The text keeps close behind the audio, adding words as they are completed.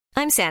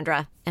I'm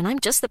Sandra, and I'm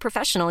just the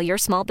professional your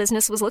small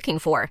business was looking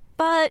for.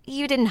 But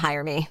you didn't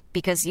hire me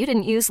because you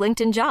didn't use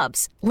LinkedIn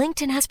Jobs.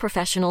 LinkedIn has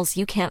professionals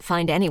you can't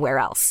find anywhere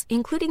else,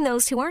 including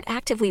those who aren't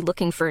actively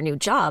looking for a new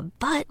job,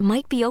 but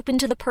might be open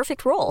to the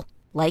perfect role,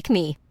 like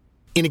me.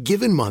 In a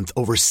given month,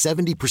 over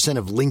 70%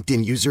 of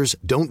LinkedIn users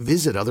don't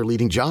visit other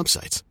leading job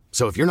sites.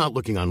 So if you're not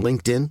looking on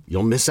LinkedIn,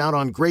 you'll miss out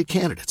on great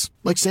candidates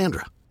like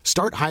Sandra.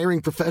 Start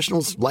hiring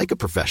professionals like a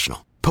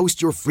professional.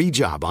 Post your free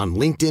job on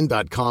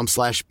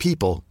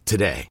linkedin.com/people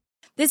today.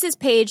 This is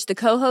Paige, the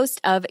co-host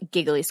of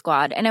Giggly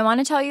Squad, and I want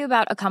to tell you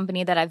about a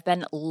company that I've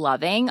been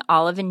loving,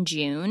 Olive &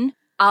 June.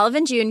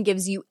 Olive & June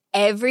gives you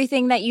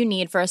everything that you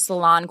need for a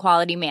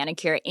salon-quality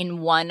manicure in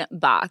one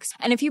box.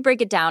 And if you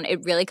break it down,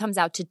 it really comes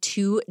out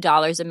to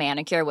 $2 a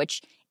manicure,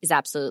 which is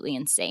absolutely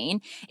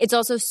insane. It's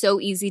also so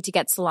easy to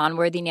get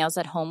salon-worthy nails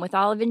at home with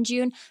Olive &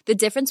 June. The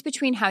difference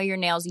between how your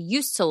nails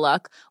used to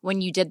look when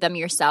you did them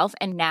yourself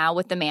and now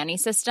with the Mani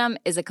system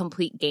is a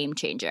complete game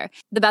changer.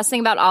 The best thing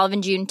about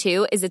Olive & June,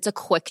 too, is it's a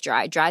quick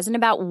dry. Dries in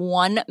about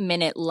 1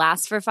 minute,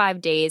 lasts for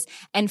 5 days,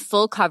 and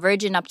full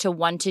coverage in up to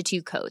 1 to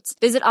 2 coats.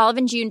 Visit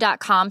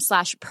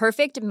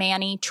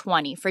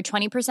oliveandjune.com/perfectmani20 for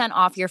 20%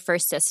 off your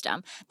first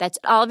system. That's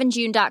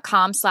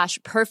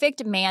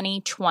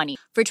oliveandjune.com/perfectmani20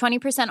 for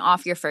 20%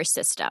 off your first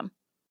system.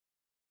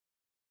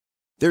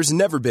 There's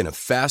never been a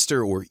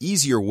faster or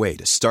easier way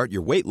to start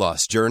your weight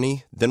loss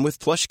journey than with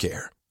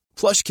PlushCare.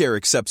 PlushCare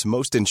accepts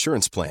most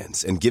insurance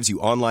plans and gives you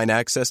online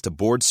access to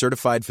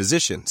board-certified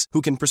physicians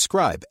who can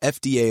prescribe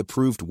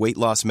FDA-approved weight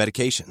loss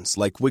medications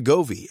like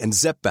Wegovy and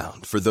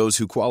Zepbound for those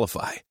who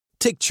qualify.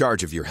 Take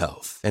charge of your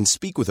health and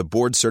speak with a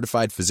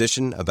board-certified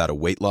physician about a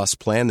weight loss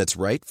plan that's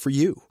right for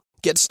you.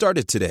 Get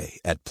started today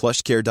at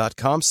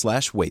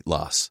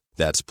plushcare.com/weight-loss.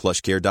 That's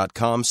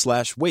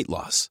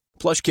plushcare.com/weight-loss.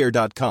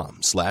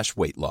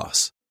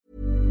 plushcare.com/weight-loss.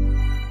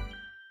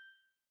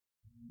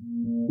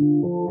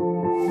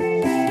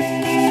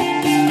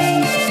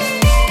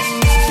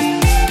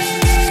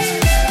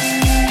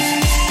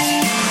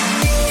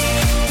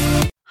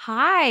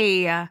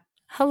 Hi.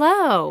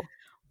 Hello.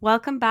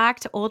 Welcome back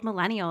to Old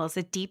Millennials,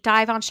 a deep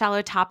dive on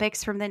shallow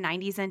topics from the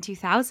 90s and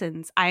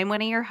 2000s. I am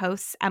one of your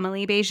hosts,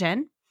 Emily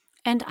Beijing.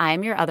 And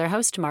I'm your other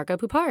host, Margot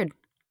Poupard.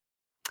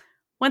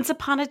 Once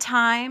upon a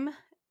time,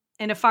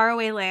 in a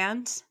faraway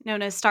land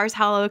known as Stars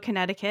Hollow,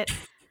 Connecticut,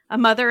 a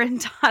mother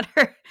and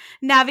daughter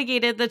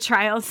navigated the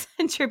trials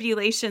and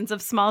tribulations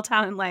of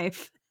small-town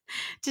life.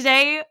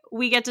 Today,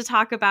 we get to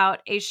talk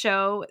about a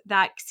show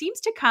that seems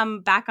to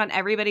come back on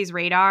everybody's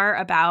radar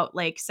about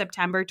like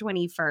September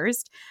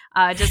 21st,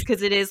 just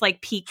because it is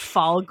like peak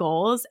fall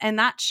goals. And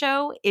that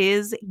show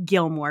is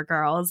Gilmore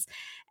Girls.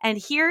 And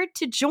here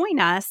to join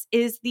us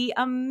is the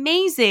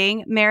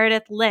amazing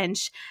Meredith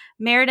Lynch.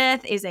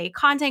 Meredith is a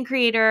content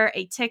creator,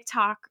 a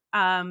TikTok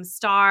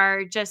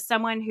star, just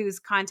someone whose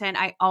content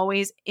I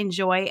always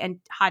enjoy and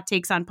hot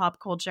takes on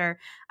pop culture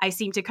I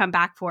seem to come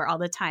back for all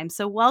the time.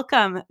 So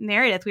welcome,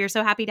 Meredith. We are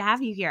so happy to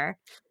have you here.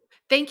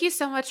 Thank you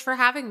so much for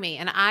having me.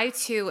 And I,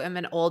 too, am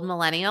an old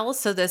millennial,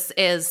 so this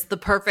is the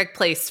perfect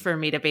place for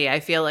me to be. I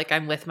feel like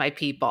I'm with my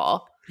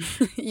people.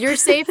 You're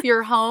safe.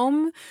 You're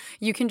home.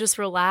 You can just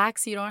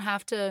relax. You don't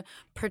have to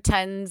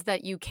pretend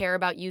that you care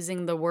about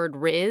using the word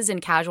Riz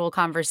in casual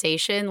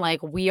conversation.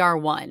 Like, we are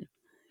one.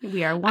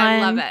 We are one.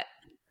 I love it.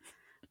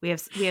 We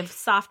have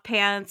soft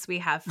pants. We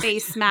have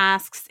face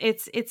masks.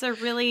 It's a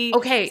really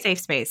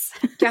safe space.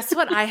 Guess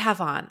what I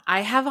have on?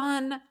 I have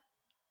on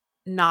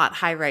not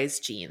high-rise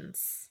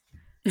jeans.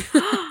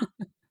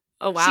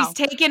 Oh, wow. She's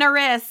taking a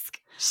risk.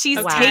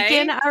 She's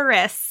taking a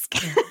risk.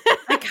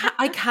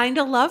 I kind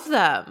of love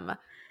them.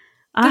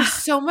 They're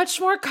so much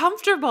more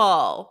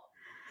comfortable.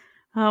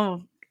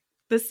 Oh,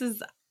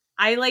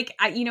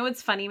 you know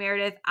what's funny,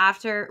 Meredith?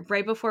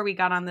 Right before we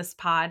got on this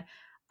pod,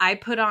 I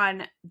put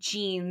on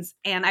jeans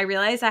and I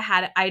realized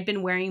I'd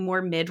been wearing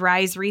more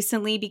mid-rise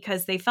recently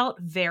because they felt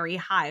very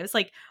high. I was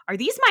like, are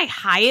these my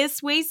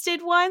highest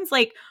waisted ones?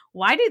 Like,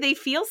 why do they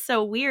feel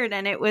so weird?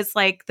 And it was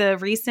like the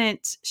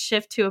recent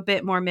shift to a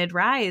bit more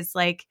mid-rise.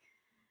 Like,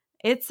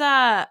 it's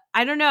I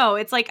don't know.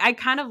 It's like I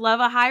kind of love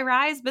a high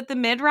rise, but the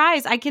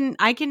mid-rise, I can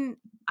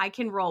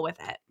roll with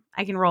it.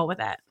 I can roll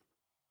with it.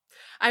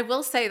 I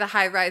will say the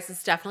high rise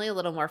is definitely a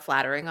little more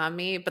flattering on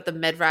me, but the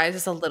mid rise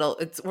is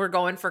we're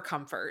going for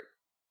comfort.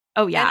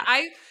 Oh yeah.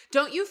 And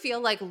don't you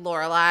feel like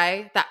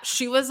Lorelai, that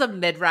she was a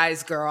mid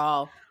rise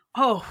girl?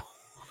 Oh,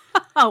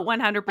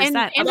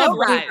 100%. And a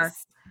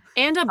rise.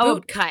 And a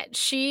boot cut.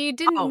 She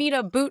didn't meet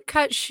a boot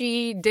cut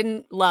she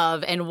didn't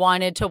love and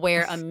wanted to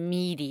wear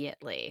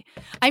immediately.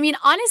 I mean,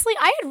 honestly,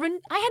 I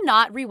had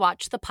not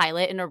rewatched the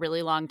pilot in a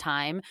really long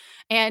time,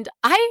 and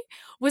I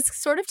was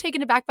sort of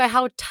taken aback by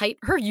how tight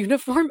her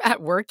uniform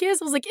at work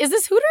is. I was like, is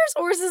this Hooters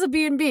or is this a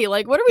B&B?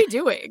 Like, what are we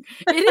doing?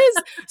 It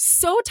is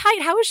so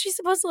tight. How is she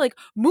supposed to like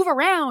move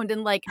around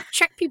and like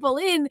check people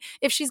in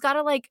if she's got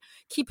to like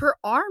keep her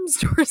arms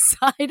to her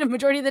side a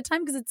majority of the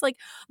time? Because it's like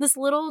this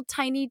little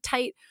tiny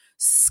tight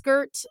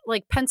skirt,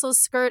 like pencil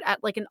skirt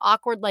at like an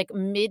awkward like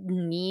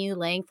mid-knee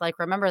length. Like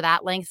remember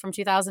that length from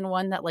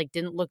 2001 that like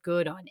didn't look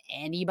good on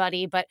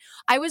anybody. But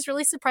I was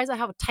really surprised at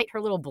how tight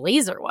her little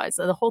blazer was.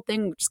 So the whole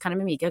thing just kind of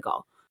made me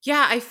giggle.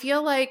 Yeah, I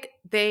feel like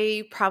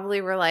they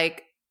probably were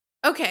like,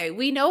 okay,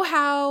 we know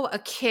how a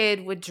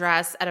kid would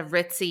dress at a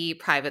ritzy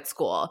private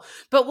school,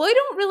 but we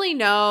don't really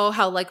know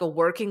how like a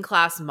working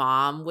class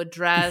mom would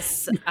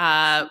dress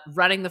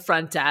running the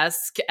front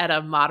desk at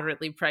a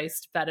moderately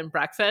priced bed and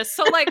breakfast.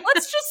 So like,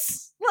 let's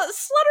slut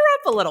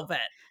her up a little bit.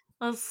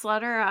 Let's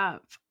slut her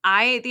up.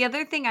 The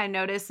other thing I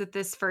noticed with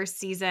this first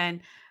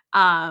season,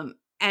 and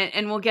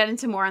we'll get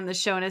into more on the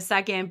show in a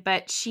second,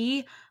 but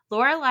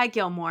Lorelai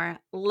Gilmore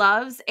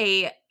loves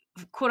a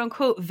quote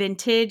unquote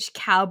vintage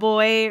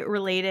cowboy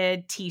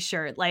related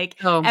t-shirt. Like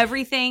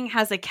everything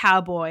has a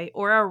cowboy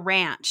or a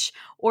ranch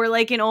or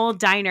like an old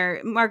diner.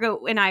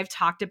 Margot and I have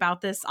talked about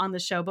this on the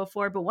show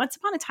before, but once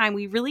upon a time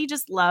we really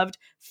just loved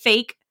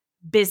fake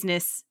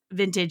business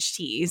vintage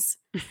tees.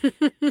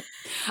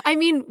 I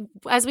mean,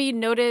 as we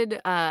noted in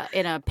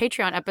a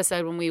Patreon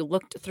episode when we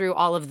looked through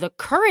all of the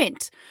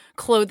current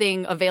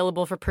clothing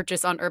available for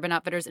purchase on Urban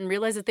Outfitters and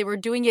realized that they were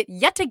doing it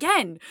yet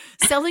again,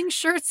 selling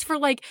shirts for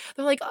like,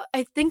 they're like,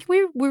 I think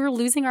we were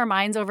losing our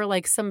minds over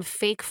like some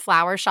fake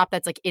flower shop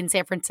that's like in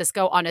San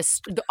Francisco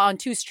on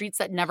two streets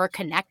that never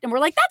connect. And we're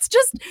like, that's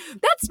just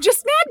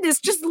madness.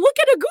 Just look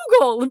at a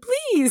Google,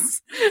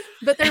 please.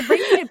 But they're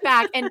bringing it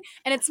back. And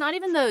it's not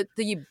even the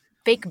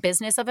fake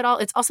business of it all.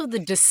 It's also the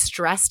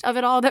distressed of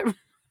it all that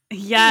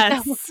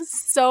was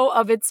so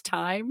of its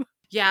time.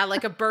 Yeah,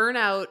 like a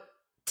burnout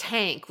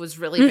tank was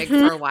really big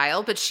for a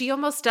while, but she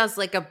almost does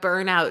like a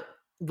burnout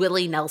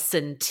Willie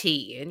Nelson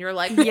tee. And you're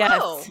like,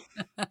 whoa,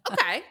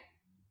 okay.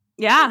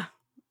 Yeah,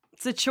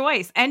 it's a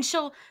choice. And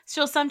she'll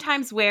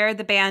sometimes wear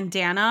the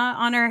bandana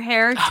on her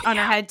hair, her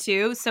head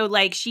too. So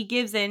like she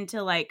gives in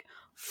to like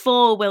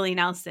full Willie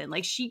Nelson.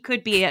 Like she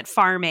could be at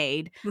Farm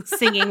Aid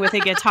singing with a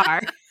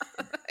guitar.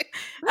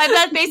 And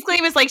that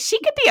basically was like, she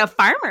could be a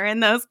farmer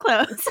in those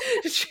clothes.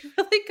 She's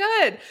really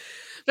good.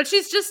 But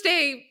she's just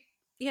a,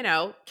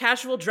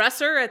 casual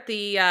dresser at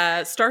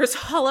the Stars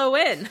Hollow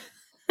Inn.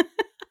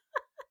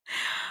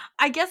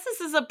 I guess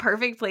this is a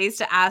perfect place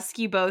to ask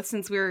you both,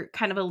 since we were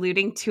kind of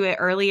alluding to it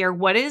earlier.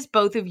 What is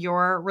both of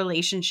your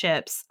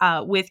relationships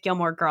with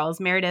Gilmore Girls?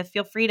 Meredith,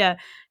 feel free to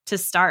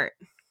start.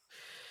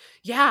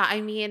 Yeah, I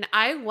mean,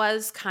 I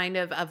was kind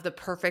of the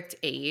perfect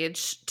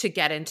age to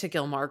get into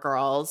Gilmore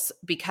Girls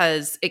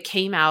because it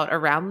came out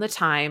around the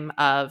time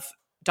of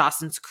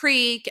Dawson's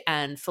Creek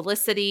and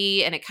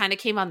Felicity, and it kind of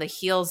came on the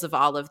heels of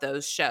all of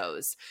those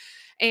shows.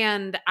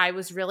 And I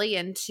was really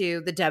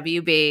into the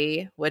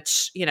WB,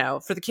 which,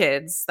 for the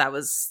kids, that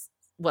was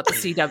what the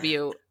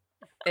CW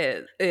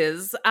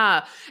is.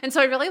 And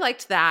so I really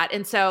liked that.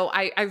 And so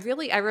I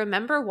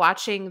remember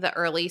watching the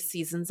early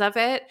seasons of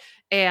it,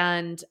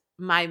 and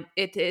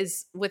it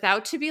is,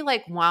 without to be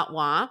like wah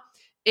wah,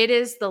 it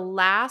is the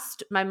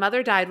last, my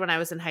mother died when I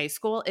was in high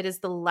school. It is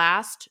the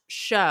last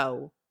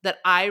show that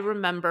I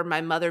remember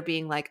my mother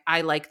being like,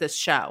 I like this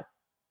show.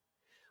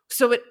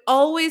 So it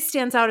always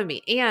stands out to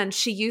me. And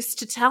she used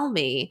to tell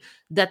me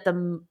that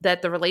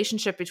the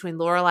relationship between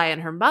Lorelai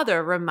and her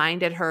mother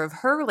reminded her of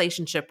her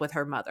relationship with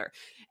her mother.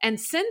 And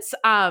since,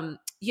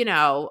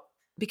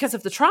 because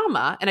of the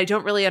trauma, and I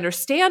don't really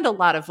understand a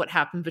lot of what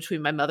happened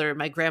between my mother and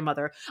my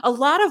grandmother, a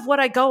lot of what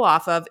I go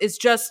off of is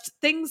just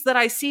things that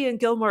I see in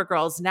Gilmore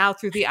Girls now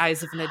through the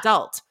eyes of an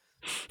adult.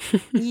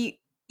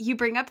 You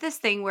bring up this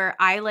thing where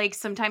I like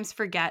sometimes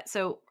forget.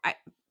 So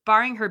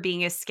barring her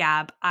being a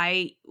scab,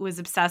 I was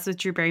obsessed with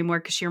Drew Barrymore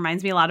because she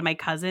reminds me a lot of my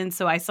cousin.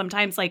 So I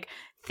sometimes like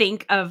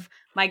think of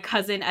my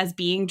cousin as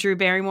being Drew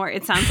Barrymore.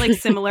 It sounds like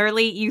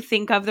similarly you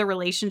think of the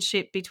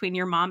relationship between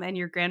your mom and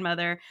your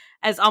grandmother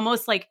as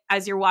almost like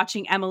as you're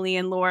watching Emily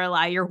and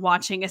Lorelai, you're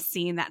watching a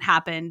scene that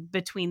happened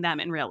between them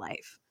in real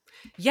life.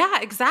 Yeah,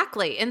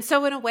 exactly. And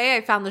so in a way,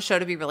 I found the show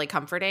to be really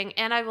comforting.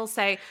 And I will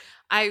say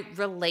I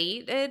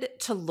related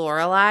to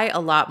Lorelai a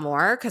lot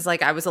more because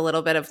like I was a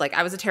little bit of like,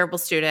 I was a terrible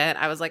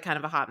student. I was like kind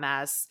of a hot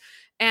mess.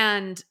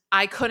 And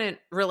I couldn't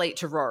relate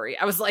to Rory.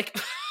 I was like,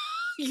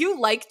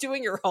 you like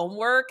doing your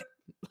homework?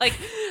 Like,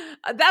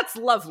 that's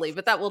lovely,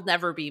 but that will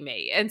never be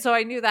me. And so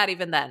I knew that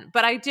even then.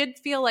 But I did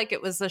feel like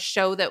it was a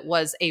show that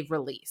was a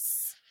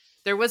release.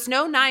 There was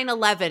no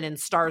 9/11 in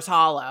Stars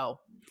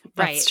Hollow.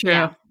 That's true.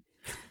 Yeah.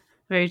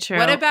 Very true.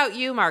 What about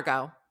you,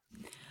 Margot?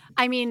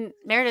 I mean,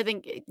 Meredith, I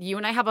think you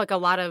and I have like a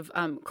lot of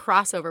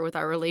crossover with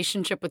our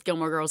relationship with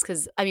Gilmore Girls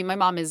because, I mean, my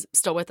mom is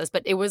still with us,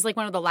 but it was like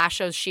one of the last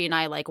shows she and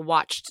I like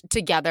watched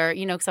together,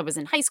 because I was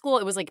in high school.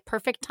 It was like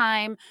perfect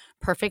time,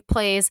 perfect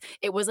place.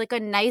 It was like a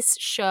nice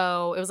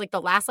show. It was like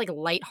the last like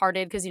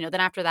lighthearted because, then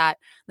after that,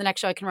 the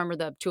next show I can remember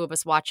the two of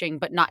us watching,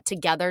 but not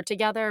together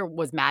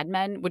was Mad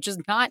Men, which is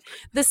not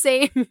the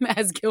same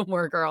as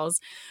Gilmore Girls.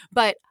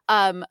 But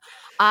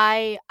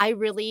I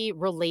really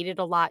related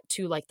a lot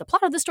to like the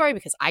plot of the story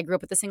because I grew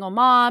up with a single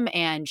mom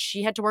and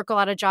she had to work a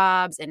lot of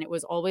jobs and it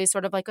was always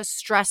sort of like a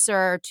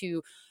stressor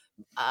to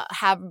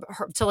have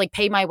her to like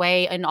pay my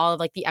way in all of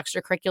like the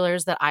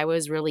extracurriculars that I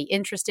was really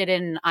interested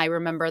in. I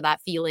remember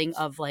that feeling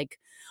of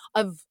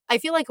I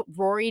feel like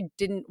Rory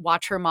didn't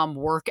watch her mom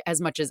work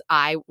as much as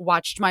I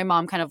watched my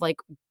mom kind of like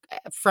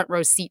front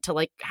row seat to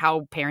like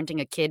how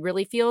parenting a kid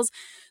really feels.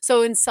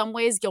 So in some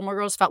ways, Gilmore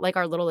Girls felt like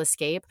our little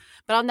escape,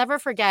 but I'll never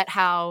forget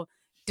how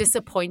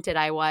disappointed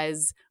I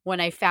was when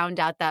I found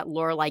out that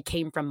Lorelai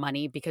came from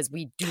money, because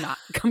we do not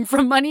come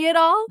from money at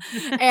all.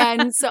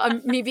 And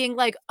so me being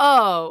like,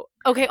 oh,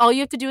 okay, all you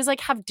have to do is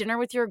like have dinner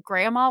with your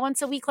grandma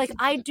once a week. Like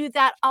I do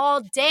that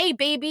all day,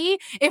 baby.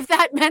 If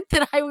that meant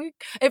that I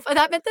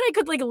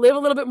could like live a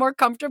little bit more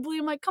comfortably,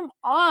 I'm like, come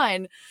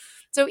on.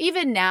 So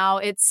even now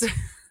it's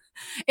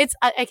a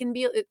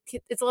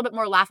little bit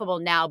more laughable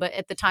now, but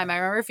at the time I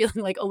remember feeling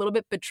like a little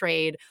bit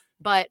betrayed.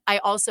 But I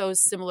also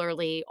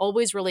similarly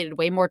always related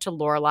way more to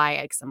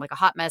Lorelai, because I'm like a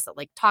hot mess that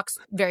like talks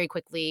very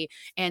quickly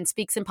and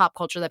speaks in pop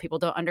culture that people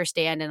don't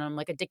understand, and I'm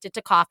like addicted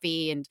to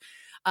coffee, and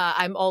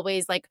I'm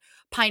always like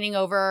pining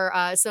over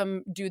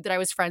some dude that I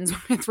was friends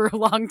with for a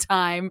long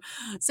time.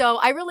 So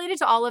I related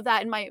to all of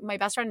that, and my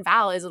best friend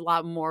Val is a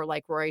lot more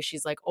like Rory.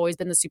 She's like always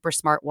been the super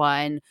smart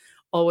one.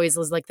 Always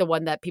was like the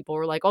one that people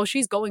were like, oh,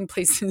 she's going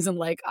places, and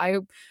like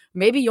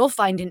maybe you'll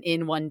find an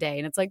in one day,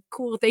 and it's like,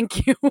 cool,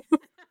 thank you.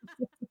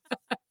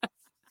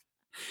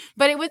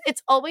 But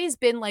it's always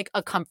been like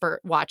a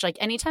comfort watch. Like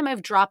anytime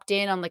I've dropped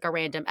in on like a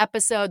random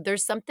episode,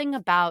 there's something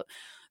about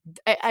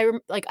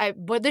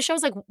but this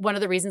show's like one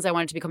of the reasons I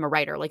wanted to become a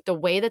writer. Like the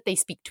way that they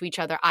speak to each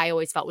other, I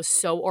always felt was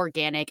so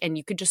organic, and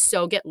you could just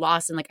so get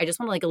lost, and like I just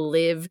want to like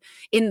live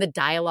in the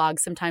dialogue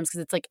sometimes,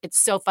 because it's like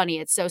it's so funny,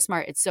 it's so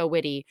smart, it's so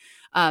witty.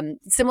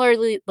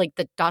 Similarly, like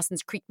the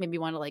Dawson's Creek made me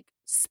want to like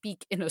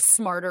speak in a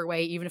smarter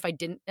way, even if I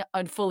didn't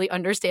fully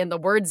understand the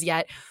words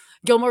yet.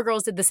 Gilmore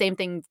Girls did the same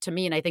thing to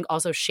me, and I think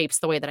also shapes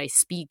the way that I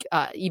speak,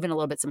 even a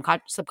little bit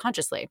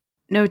subconsciously.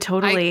 No,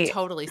 totally. I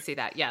totally see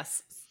that.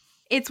 Yes.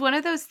 It's one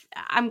of those,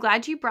 I'm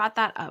glad you brought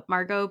that up,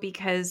 Margot,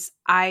 because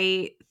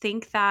I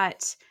think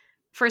that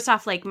first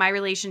off, like my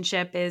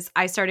relationship is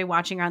I started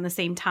watching around the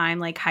same time,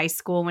 like high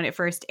school when it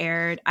first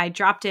aired. I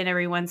dropped in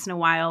every once in a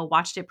while,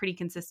 watched it pretty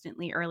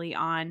consistently early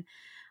on.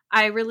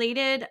 I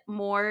related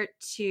more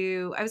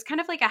to, I was kind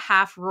of like a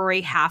half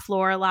Rory, half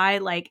Lorelai.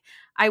 Like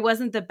I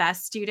wasn't the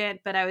best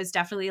student, but I was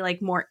definitely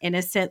like more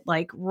innocent,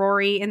 like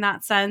Rory in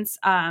that sense.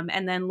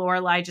 And then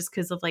Lorelai just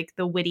because of like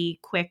the witty,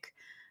 quick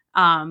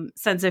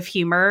sense of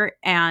humor,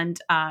 and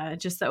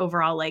just the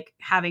overall like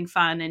having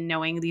fun and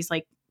knowing these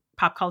like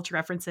pop culture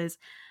references.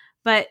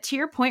 But to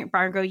your point,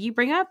 Margot, you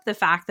bring up the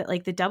fact that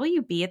like the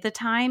WB at the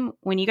time,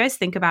 when you guys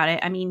think about it,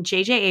 I mean,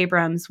 J.J.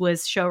 Abrams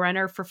was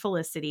showrunner for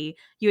Felicity.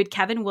 You had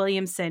Kevin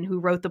Williamson,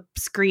 who wrote the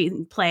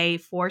screenplay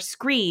for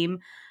Scream,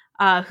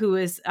 who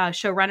was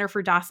showrunner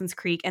for Dawson's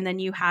Creek. And then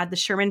you had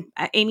the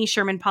Amy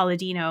Sherman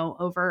Palladino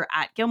over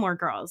at Gilmore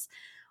Girls.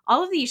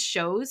 All of these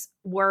shows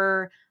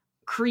were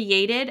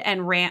created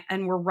and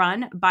were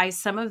run by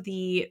some of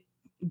the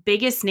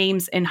biggest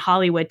names in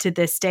Hollywood to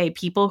this day,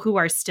 people who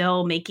are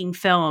still making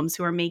films,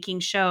 who are making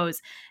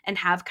shows, and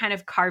have kind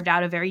of carved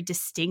out a very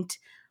distinct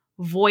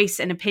voice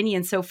and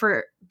opinion. So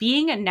for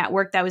being a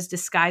network that was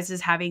disguised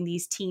as having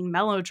these teen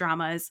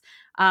melodramas,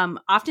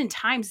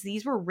 oftentimes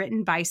these were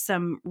written by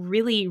some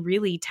really,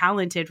 really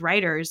talented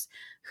writers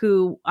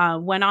who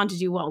went on to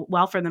do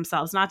well for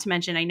themselves. Not to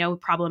mention, I know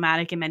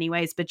problematic in many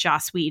ways, but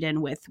Joss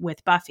Whedon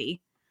with Buffy.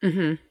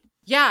 Mm-hmm.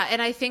 Yeah.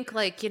 And I think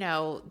like, you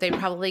know, they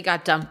probably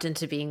got dumped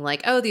into being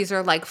like, oh, these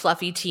are like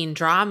fluffy teen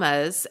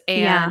dramas.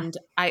 And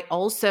I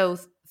also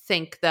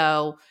think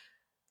though,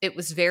 it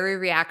was very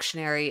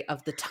reactionary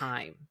of the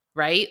time,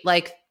 right?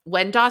 Like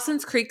when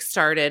Dawson's Creek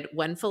started,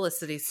 when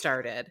Felicity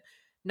started,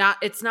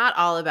 it's not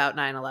all about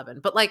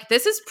 9/11, but like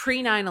this is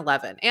pre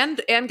 9/11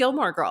 and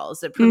Gilmore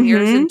Girls. It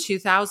premieres in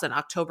 2000,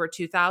 October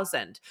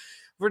 2000.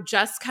 We're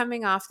just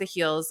coming off the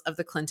heels of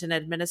the Clinton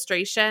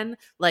administration.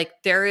 Like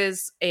there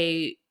is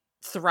a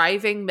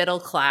thriving middle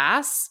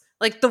class.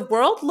 Like the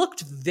world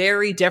looked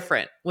very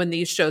different when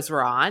these shows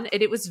were on,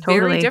 and it was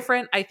very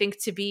different, I think,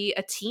 to be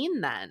a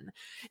teen then.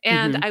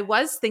 And I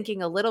was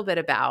thinking a little bit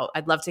about,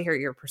 I'd love to hear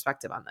your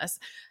perspective on this.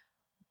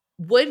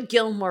 Would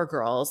Gilmore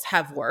Girls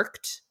have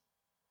worked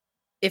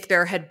if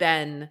there had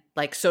been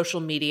like social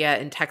media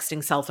and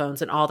texting cell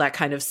phones and all that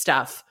kind of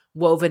stuff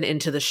woven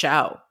into the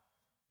show?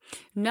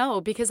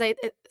 No, because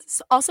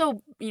it's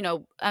also, you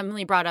know,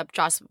 Emily brought up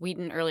Joss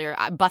Whedon earlier.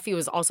 Buffy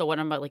was also one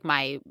of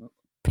my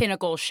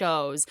pinnacle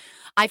shows.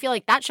 I feel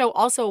like that show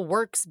also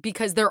works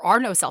because there are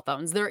no cell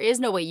phones. There is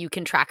no way you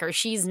can track her.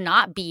 She's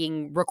not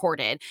being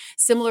recorded.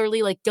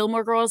 Similarly, like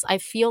Gilmore Girls, I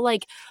feel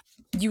like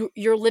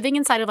you're living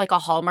inside of like a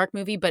Hallmark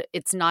movie, but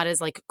it's not as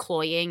like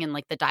cloying, and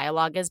like the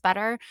dialogue is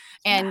better.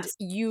 And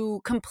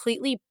you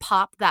completely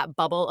pop that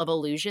bubble of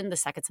illusion the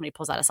second somebody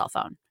pulls out a cell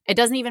phone. It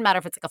doesn't even matter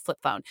if it's like a flip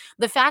phone.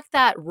 The fact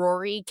that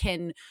Rory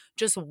can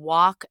just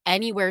walk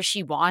anywhere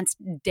she wants,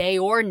 day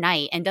or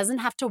night, and doesn't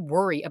have to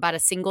worry about a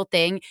single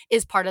thing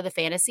is part of the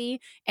fantasy.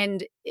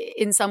 And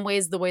in some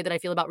ways, the way that I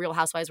feel about Real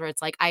Housewives, where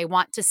it's like, I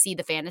want to see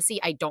the fantasy.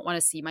 I don't want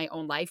to see my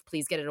own life.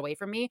 Please get it away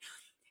from me.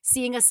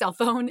 seeing a cell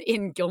phone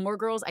in Gilmore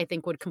Girls, I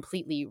think would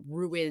completely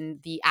ruin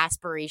the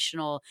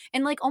aspirational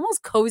and like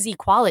almost cozy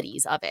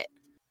qualities of it.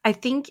 I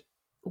think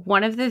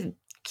one of the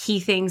key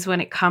things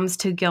when it comes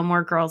to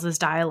Gilmore Girls'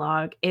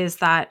 dialogue is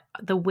that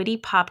the witty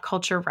pop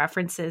culture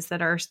references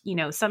that are,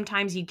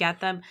 sometimes you get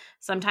them,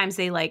 sometimes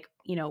they like,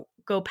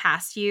 go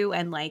past you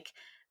and like,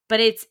 but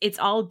it's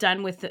all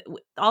done with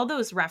all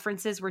those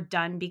references were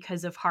done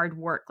because of hard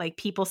work. Like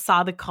people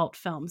saw the cult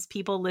films,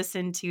 people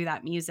listened to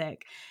that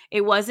music.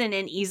 It wasn't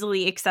an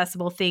easily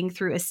accessible thing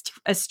through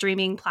a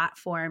streaming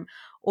platform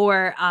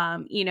or,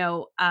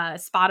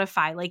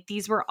 Spotify. Like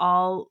these were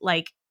all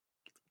like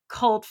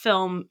cult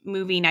film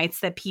movie nights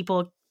that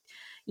people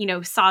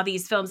saw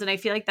these films. And I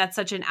feel like that's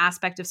such an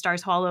aspect of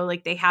Stars Hollow.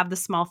 Like they have the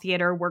small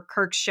theater where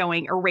Kirk's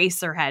showing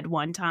Eraserhead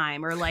one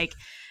time, or like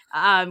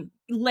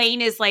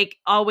Lane is like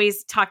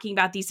always talking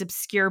about these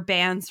obscure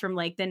bands from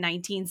like the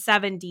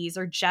 1970s,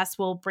 or Jess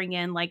will bring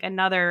in like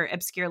another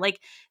obscure, like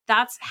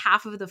that's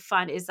half of the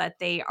fun, is that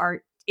they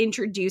are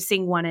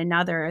introducing one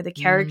another, the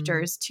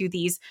characters, to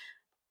these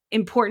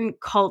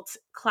important cult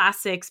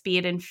classics, be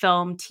it in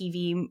film,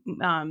 TV,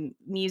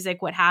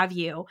 music, what have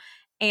you.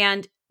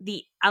 And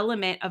the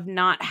element of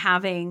not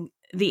having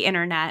the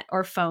internet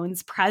or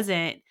phones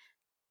present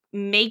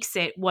makes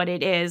it what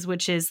it is,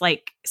 which is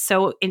like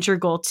so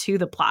integral to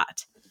the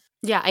plot.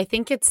 Yeah, I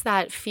think it's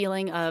that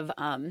feeling of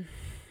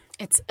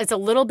it's a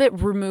little bit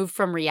removed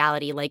from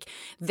reality. Like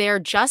they're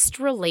just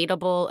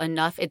relatable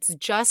enough. It's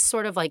just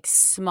sort of like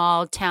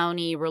small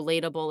towny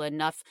relatable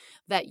enough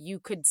that you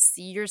could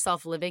see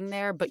yourself living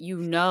there, but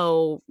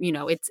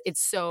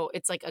it's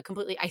like a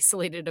completely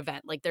isolated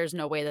event. Like there's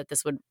no way that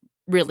this would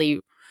really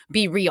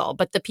be real,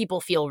 but the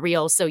people feel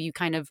real, so you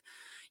kind of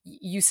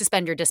you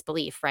suspend your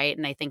disbelief, right?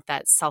 And I think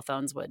that cell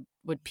phones would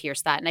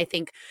pierce that. And I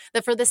think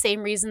that for the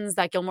same reasons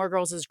that Gilmore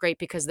Girls is great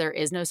because there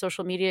is no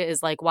social media,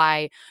 is like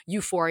why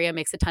Euphoria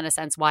makes a ton of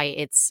sense, why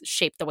it's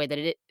shaped the way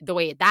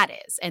that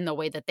is, and the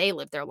way that they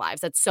live their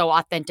lives. That's so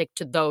authentic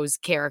to those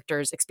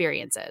characters'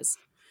 experiences.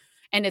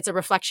 And it's a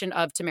reflection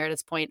of, to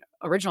Meredith's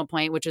original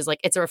point, which is like,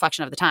 it's a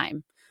reflection of the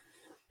time.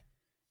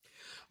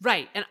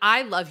 Right. And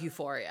I love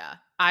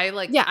Euphoria.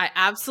 I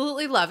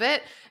absolutely love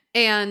it.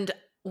 And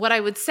what I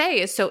would say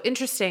is so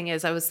interesting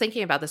is, I was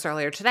thinking about this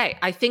earlier today.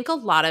 I think a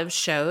lot of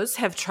shows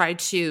have tried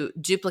to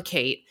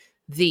duplicate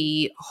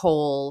the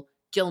whole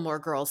Gilmore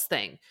Girls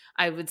thing.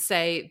 I would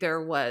say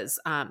there's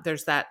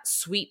that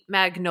Sweet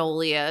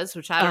Magnolias,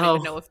 which I don't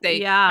even know if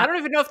I don't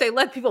even know if they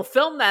let people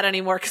film that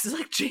anymore, because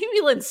like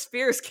Jamie Lynn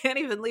Spears can't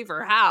even leave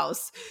her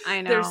house.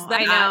 I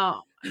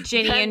know.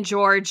 Ginny and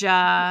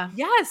Georgia.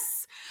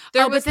 Yes.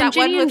 There was that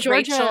Ginny one and with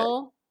Georgia,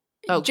 Rachel.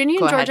 Ginny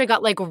and Georgia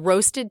got like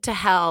roasted to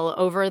hell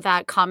over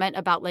that comment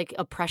about like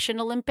oppression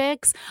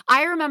Olympics.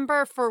 I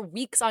remember for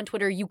weeks on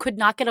Twitter, you could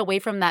not get away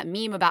from that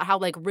meme about how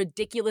like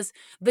ridiculous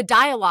the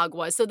dialogue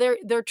was. So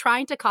they're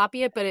trying to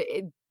copy it, but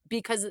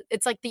because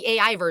it's like the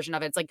AI version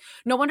of it. It's like,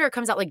 no wonder it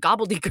comes out like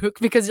gobbledygook,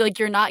 because like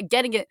you're not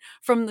getting it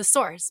from the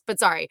source. But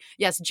sorry.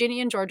 Yes, Ginny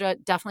and Georgia,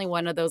 definitely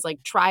one of those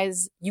like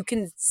tries. You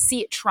can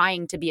see it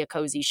trying to be a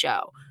cozy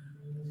show.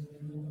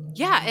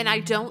 Yeah, and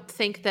I don't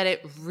think that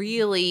it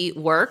really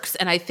works.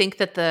 And I think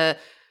that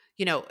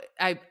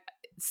I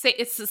say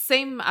it's the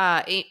same.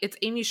 It's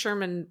Amy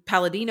Sherman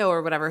Palladino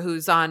or whatever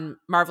who's on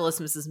Marvelous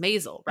Mrs.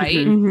 Maisel, right?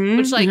 Mm-hmm.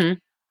 Which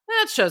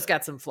that show's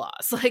got some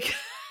flaws, like.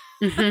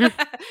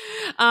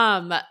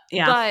 But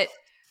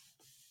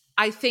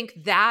I think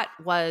that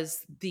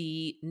was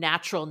the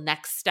natural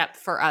next step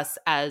for us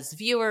as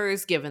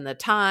viewers, given the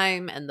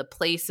time and the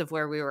place of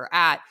where we were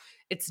at.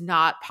 It's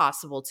not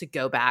possible to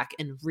go back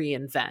and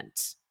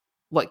reinvent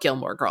what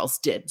Gilmore Girls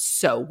did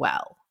so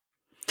well.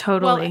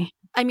 Totally. Well,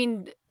 I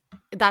mean,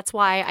 that's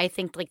why I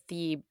think like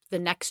the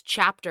next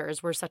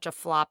chapters were such a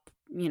flop,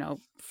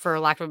 for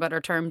lack of a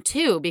better term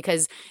too,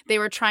 because they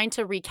were trying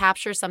to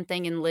recapture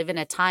something and live in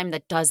a time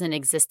that doesn't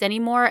exist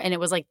anymore. And it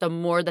was like the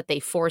more that they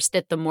forced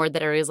it, the more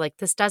that it was like,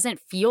 it doesn't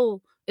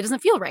feel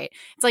right.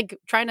 It's like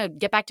trying to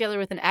get back together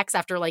with an ex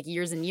after like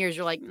years and years.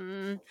 You're like,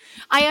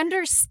 I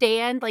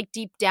understand like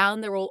deep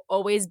down there will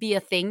always be a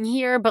thing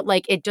here, but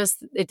like it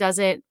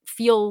doesn't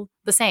feel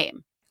the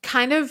same.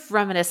 Kind of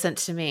reminiscent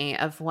to me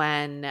of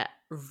when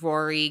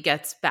Rory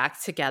gets back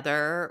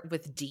together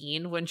with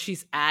Dean when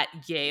she's at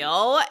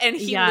Yale and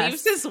he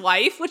leaves his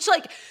wife, which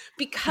like,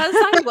 because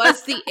I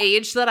was the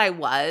age that I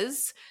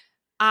was,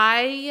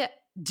 I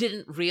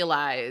didn't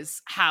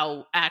realize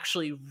how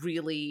actually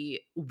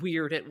really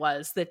weird it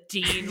was that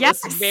Dean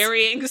was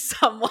marrying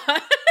someone. Like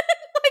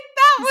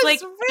that was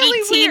like really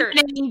 18 weird.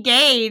 And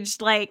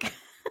engaged, like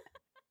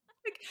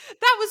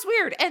that was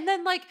weird. And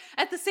then like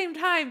at the same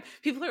time,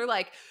 people are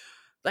like,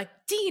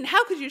 Dean,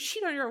 how could you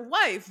cheat on your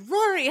wife?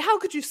 Rory, how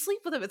could you sleep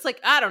with him? It's like,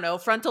 I don't know,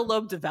 frontal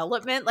lobe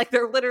development. Like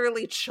they're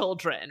literally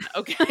children.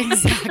 Okay.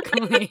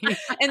 Exactly.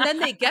 And then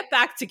they get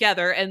back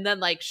together. And then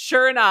like,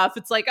 sure enough,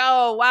 it's like,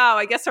 oh, wow,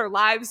 I guess our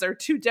lives are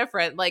too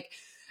different. Like,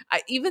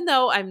 even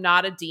though I'm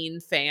not a Dean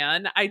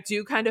fan, I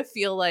do kind of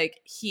feel like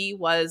he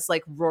was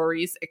like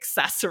Rory's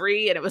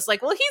accessory. And it was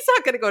like, well, he's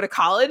not going to go to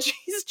college.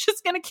 He's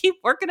just going to keep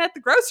working at the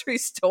grocery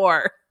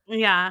store.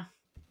 Yeah.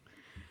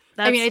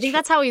 I mean, I think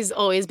that's how he's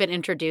always been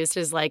introduced,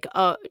 as like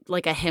a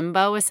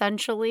himbo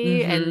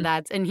essentially,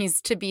 Mm-hmm. and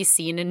he's to be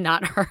seen and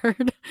not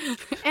heard.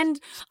 And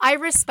I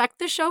respect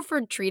the show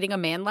for treating a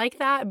man like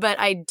that, but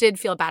I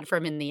did feel bad for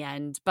him in the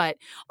end. But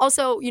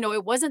also,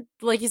 it wasn't,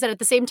 like you said, at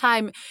the same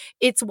time,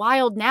 it's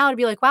wild now to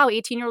be like, wow,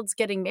 18-year-olds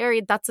getting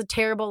married, that's a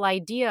terrible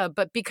idea.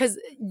 But because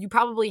you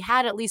probably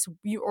had at least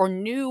or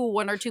knew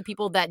one or two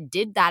people that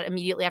did that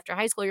immediately after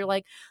high school, you're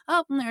like,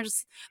 oh,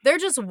 they're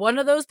just one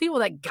of those people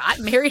that got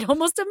married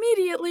almost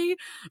immediately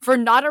for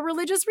not a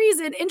religious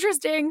reason.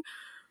 Interesting.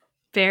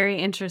 Very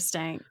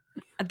interesting.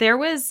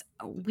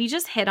 We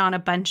just hit on a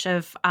bunch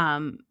of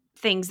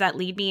things that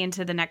lead me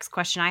into the next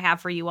question I have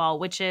for you all,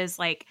 which is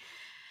like,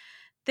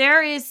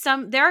 there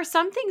are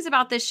some things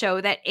about this show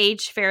that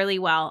age fairly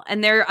well,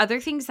 and there are other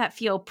things that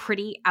feel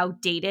pretty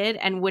outdated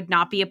and would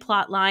not be a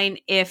plot line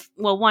if,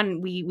 well,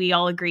 one, we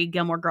all agree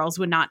Gilmore Girls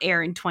would not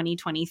air in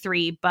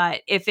 2023,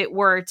 but if it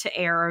were to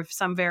air of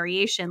some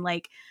variation,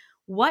 like,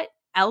 what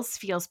else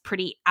feels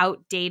pretty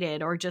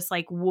outdated or just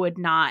like would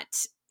not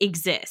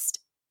exist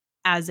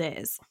as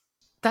is?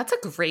 That's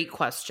a great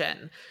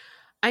question.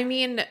 I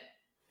mean,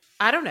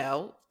 I don't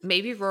know.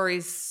 Maybe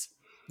Rory's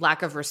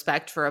lack of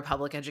respect for a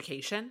public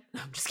education.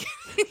 No, I'm just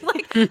kidding.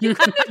 Like, you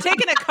could have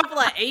taken a couple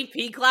of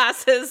AP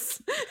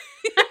classes.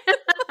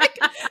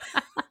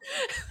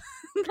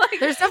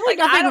 There's definitely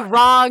nothing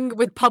wrong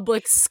with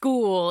public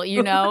school,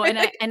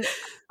 and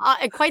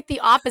quite the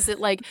opposite.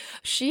 Like,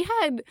 she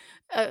had,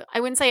 I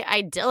wouldn't say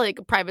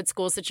idyllic private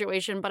school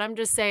situation, but I'm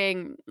just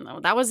saying, no,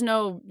 that was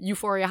no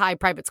Euphoria High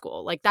private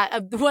school. Like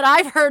that, what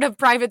I've heard of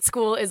private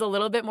school is a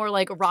little bit more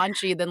like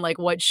raunchy than like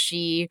what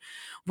she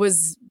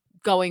was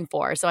going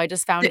for. So I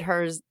just found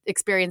her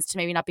experience to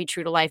maybe not be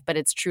true to life, but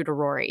it's true to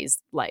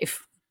Rory's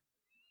life.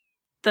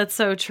 That's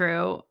so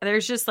true.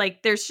 There's just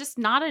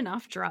not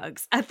enough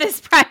drugs at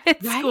this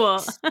private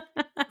school.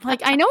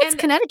 Like, I know it's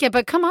Connecticut,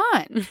 but come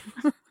on.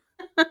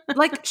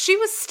 Like, she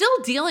was still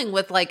dealing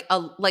with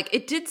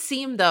it did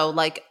seem though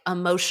like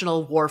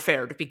emotional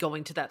warfare to be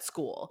going to that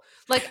school.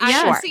 Like, I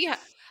don't see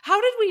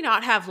how did we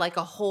not have like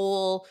a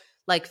whole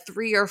like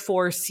 3 or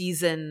 4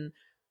 season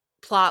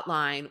plot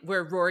line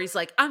where Rory's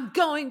like, I'm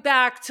going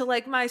back to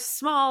like my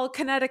small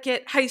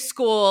Connecticut high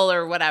school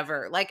or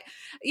whatever. Like,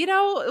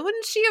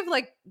 wouldn't she have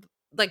like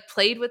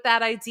played with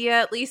that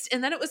idea at least?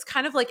 And then it was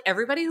kind of like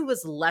everybody who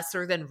was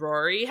lesser than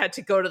Rory had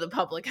to go to the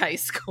public high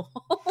school.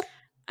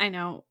 I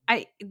know.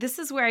 This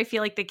is where I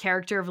feel like the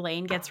character of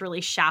Lane gets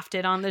really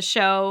shafted on the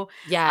show.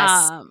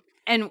 Yes.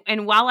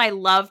 And while I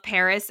love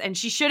Paris, and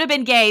she should have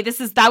been gay,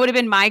 that would have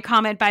been my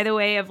comment, by the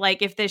way, of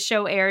like, if this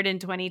show aired in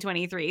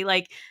 2023,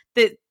 like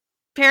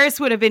Paris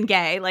would have been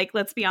gay. Like,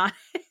 let's be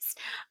honest.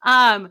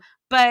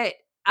 But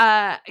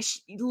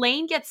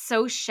Lane gets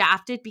so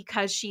shafted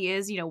because she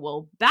is,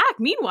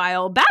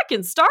 meanwhile, back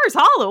in Stars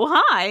Hollow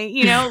High,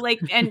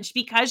 and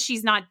because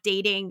she's not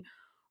dating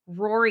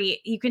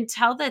Rory, you can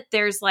tell that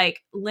there's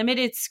like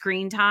limited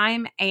screen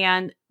time,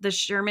 and the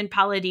Sherman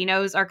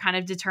Palladinos are kind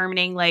of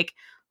determining like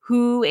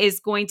who is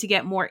going to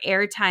get more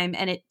airtime,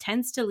 and it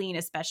tends to lean,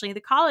 especially in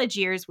the college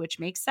years, which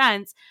makes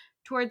sense,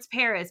 towards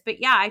Paris. But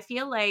yeah, I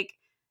feel like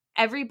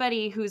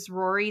everybody who's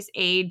Rory's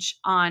age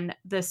on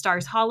the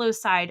Stars Hollow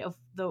side of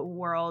the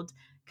world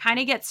kind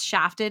of gets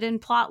shafted in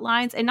plot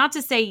lines. And not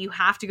to say you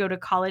have to go to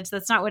college,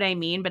 that's not what I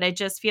mean, but it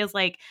just feels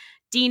like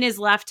Dean is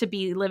left to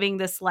be living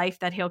this life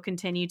that he'll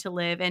continue to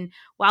live. And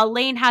while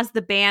Lane has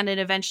the band and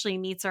eventually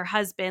meets her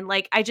husband,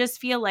 like, I just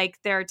feel like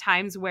there are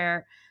times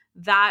where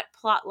that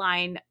plot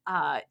line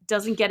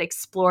doesn't get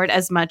explored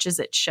as much as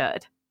it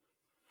should.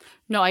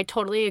 No, I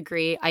totally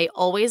agree. I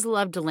always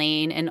loved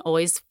Lane and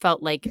always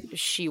felt like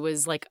she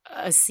was like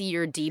a C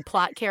or D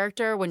plot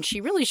character when she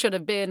really should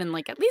have been in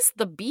like at least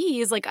the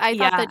B's. Like, I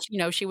thought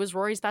that, she was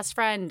Rory's best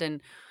friend.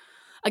 And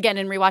again,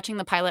 in rewatching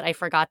the pilot, I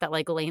forgot that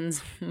like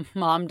Lane's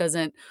mom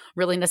doesn't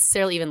really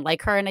necessarily even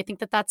like her. And I think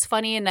that that's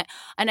funny. And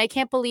I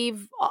can't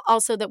believe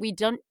also that we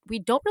don't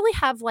really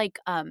have like,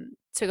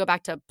 to go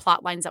back to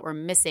plot lines that we're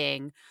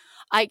missing,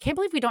 I can't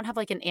believe we don't have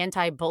like an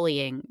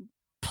anti-bullying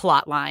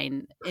plot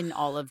line in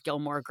all of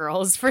Gilmore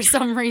Girls for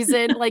some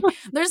reason. Like,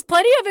 there's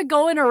plenty of it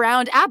going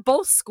around at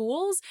both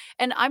schools,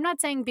 and I'm not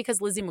saying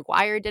because Lizzie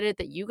McGuire did it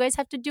that you guys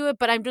have to do it,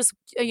 but I'm just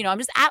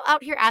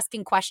out here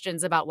asking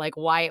questions about like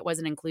why it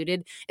wasn't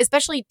included,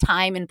 especially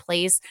time and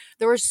place.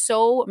 There were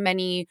so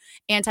many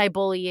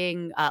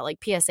anti-bullying like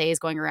PSAs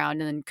going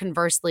around, and then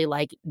conversely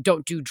like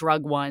don't do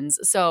drug ones.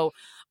 So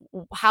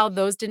how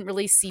those didn't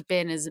really seep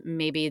in is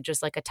maybe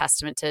just like a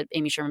testament to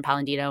Amy Sherman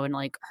Palladino and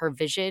like her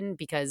vision,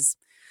 because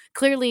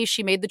clearly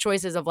she made the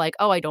choices of like,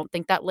 oh, I don't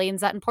think that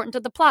Lane's that important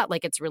to the plot.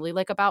 Like, it's really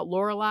like about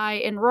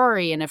Lorelai and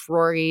Rory. And if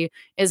Rory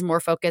is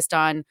more focused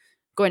on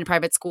going to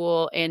private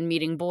school and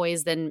meeting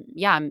boys, then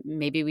yeah,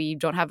 maybe we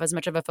don't have as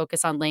much of a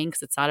focus on Lane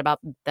because it's not about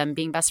them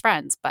being best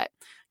friends. But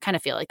kind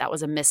of feel like that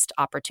was a missed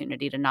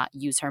opportunity to not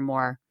use her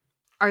more.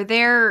 Are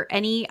there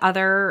any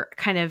other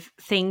kind of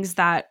things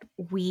that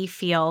we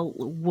feel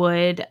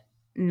would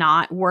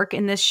not work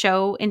in this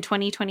show in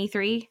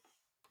 2023?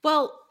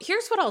 Well,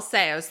 here's what I'll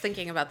say. I was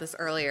thinking about this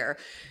earlier.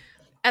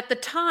 at the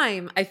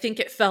time, I think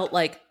it felt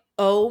like,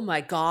 oh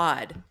my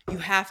God, you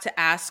have to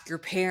ask your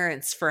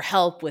parents for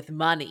help with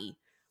money.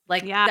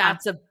 Like,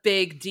 that's a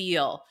big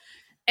deal.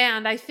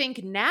 And I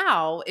think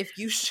now, if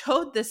you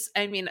showed this,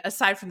 I mean,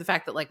 aside from the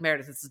fact that, like,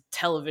 Meredith, it's a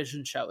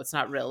television show, it's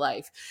not real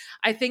life.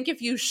 I think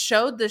if you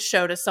showed this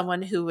show to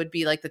someone who would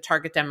be like the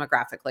target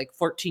demographic, like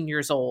 14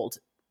 years old,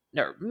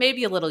 or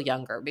maybe a little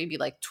younger, maybe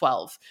like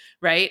 12,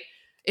 right?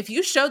 If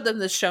you showed them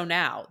this show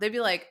now, they'd be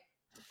like,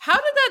 how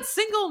did that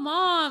single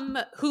mom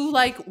who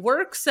like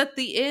works at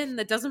the inn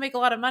that doesn't make a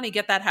lot of money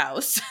get that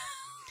house?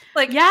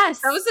 Like,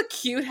 yes, that was a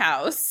cute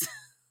house.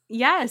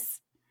 Yes.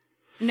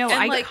 No,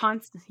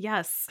 And,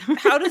 yes.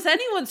 How does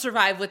anyone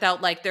survive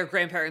without like their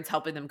grandparents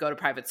helping them go to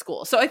private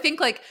school? So I think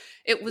like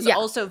it was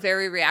also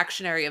very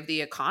reactionary of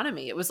the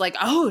economy. It was like,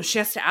 oh, she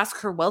has to ask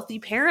her wealthy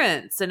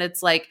parents. And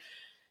it's like,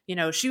 you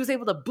know, she was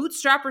able to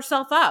bootstrap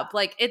herself up.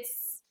 Like,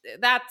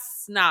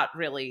 that's not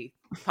really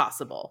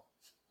possible.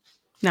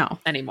 No.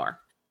 Anymore.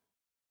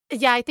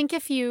 Yeah, I think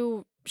if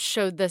you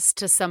showed this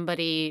to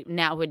somebody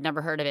now who had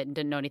never heard of it and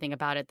didn't know anything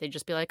about it, they'd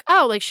just be like,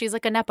 oh, like she's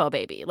like a Nepo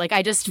baby. Like,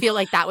 I just feel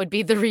like that would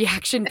be the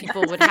reaction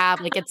people would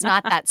have. Like, it's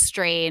not that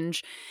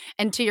strange.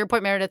 And to your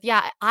point, Meredith,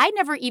 yeah, I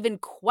never even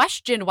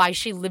questioned why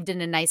she lived in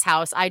a nice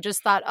house. I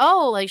just thought,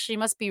 oh, like she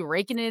must be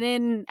raking it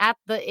in at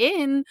the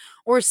inn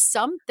or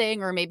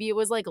something, or maybe it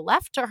was like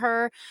left to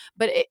her.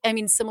 But I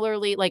mean,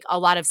 similarly, like a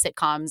lot of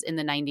sitcoms in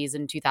the 90s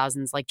and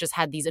 2000s, like just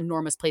had these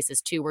enormous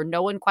places too, where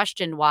no one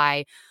questioned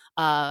why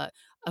a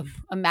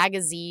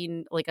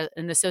magazine, like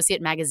an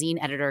associate magazine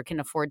editor can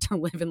afford to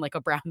live in like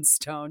a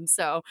brownstone.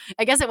 So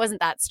I guess it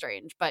wasn't that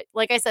strange. But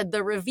like I said,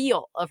 the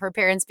reveal of her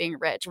parents being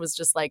rich was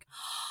just like,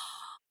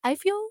 I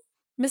feel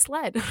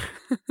misled.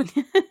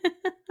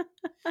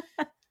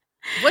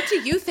 What do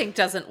you think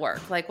doesn't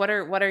work? Like, what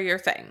are your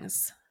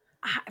things?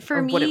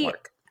 For me, would it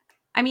work?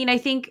 I mean, I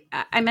think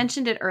I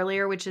mentioned it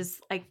earlier, which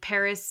is like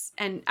Paris,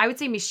 and I would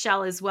say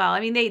Michelle as well. I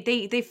mean,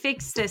 they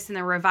fixed this in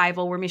the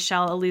revival where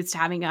Michelle alludes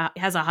to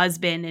has a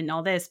husband and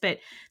all this, but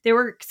there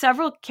were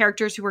several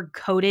characters who were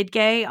coded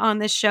gay on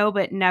this show,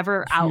 but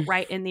never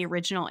outright in the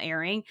original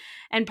airing.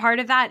 And part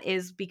of that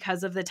is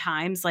because of the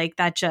times, like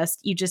that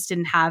you just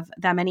didn't have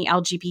that many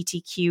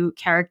LGBTQ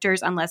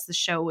characters unless the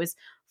show was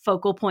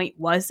focal point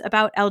was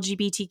about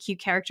LGBTQ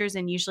characters,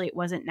 and usually it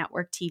wasn't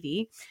network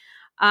TV.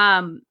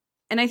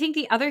 And I think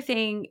the other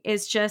thing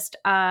is just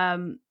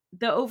the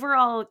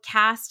overall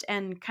cast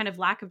and kind of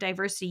lack of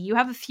diversity. You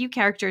have a few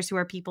characters who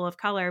are people of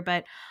color,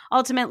 but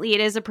ultimately it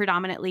is a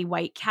predominantly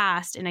white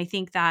cast. And I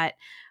think that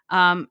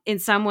in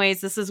some ways,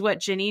 this is what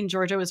Ginny and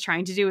Georgia was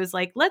trying to do, is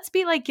like, let's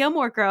be like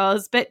Gilmore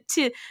Girls, but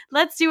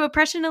let's do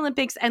Oppression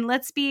Olympics and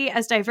let's be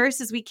as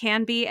diverse as we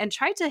can be and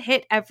try to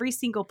hit every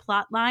single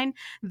plot line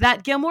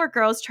that Gilmore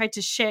Girls tried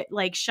to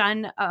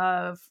shun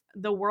of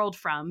the world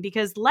from,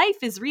 because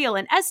life is real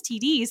and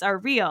STDs are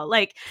real.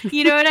 Like,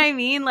 you know what I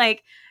mean?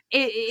 Like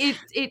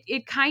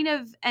it kind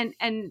of,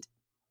 and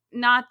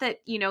not that,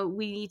 you know,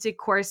 we need to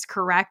course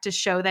correct a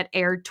show that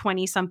aired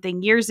 20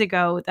 something years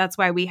ago. That's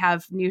why we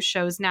have new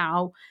shows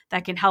now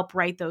that can help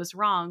right those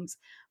wrongs.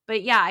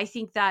 But yeah, I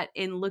think that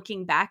in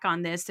looking back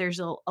on this, there's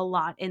a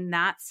lot in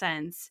that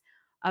sense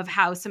of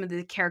how some of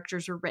the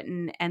characters were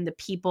written, and the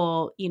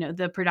people, you know,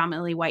 the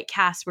predominantly white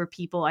cast were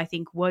people I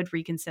think would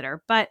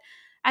reconsider. But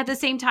at the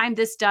same time,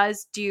 this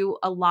does do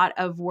a lot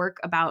of work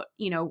about,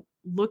 you know,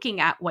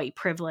 looking at white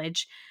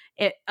privilege.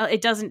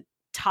 It doesn't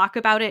talk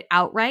about it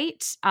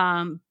outright,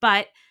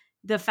 but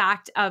the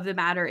fact of the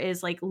matter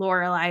is, like,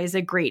 Lorelai is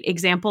a great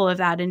example of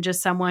that, and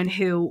just someone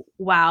who,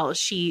 while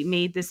she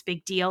made this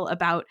big deal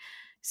about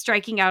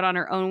striking out on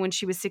her own when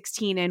she was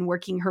 16 and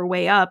working her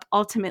way up,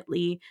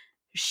 ultimately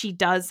she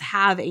does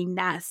have a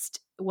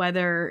nest,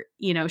 whether,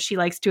 you know, she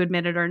likes to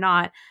admit it or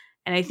not.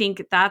 And I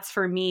think that's,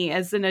 for me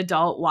as an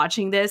adult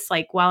watching this,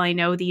 like, while I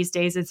know these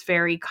days it's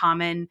very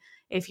common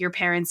if your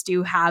parents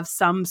do have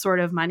some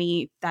sort of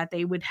money that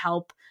they would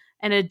help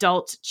an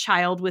adult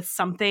child with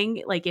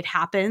something, like, it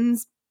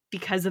happens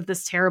because of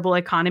this terrible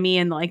economy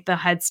and like the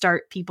Head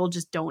Start people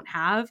just don't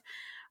have.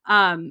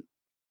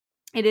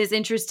 It is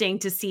interesting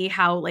to see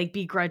how, like,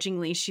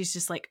 begrudgingly she's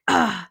just like,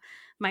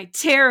 my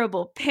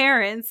terrible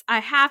parents, I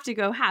have to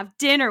go have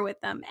dinner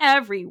with them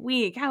every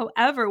week.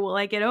 However will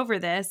I get over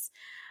this?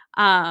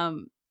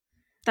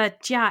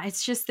 But yeah,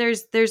 it's just,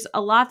 there's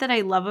a lot that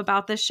I love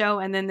about this show.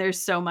 And then there's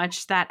so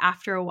much that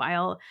after a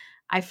while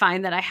I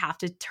find that I have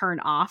to turn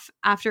off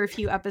after a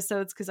few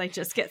episodes because I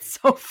just get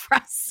so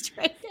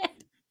frustrated.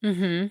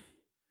 Mm-hmm.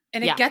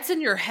 And it gets in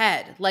your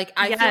head. Like,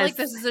 I feel like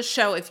this is a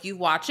show, if you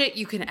watch it,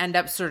 you can end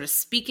up sort of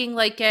speaking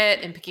like it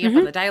and picking up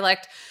on the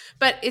dialect.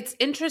 But it's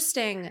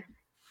interesting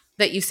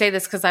that you say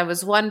this, because I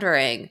was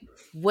wondering,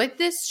 would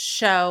this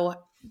show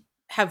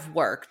have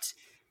worked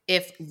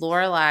if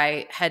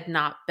Lorelai had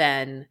not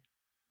been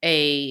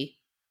a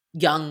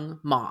young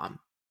mom?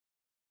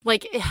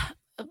 Like,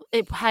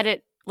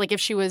 like, if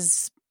she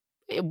was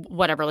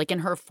whatever, like in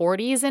her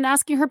 40s and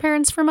asking her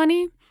parents for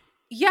money?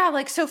 Yeah,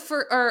 like, so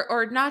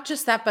or not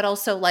just that, but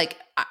also, like,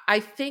 I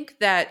think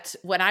that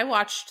when I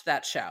watched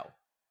that show,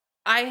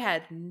 I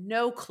had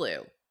no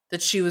clue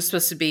that she was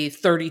supposed to be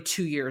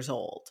 32 years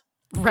old.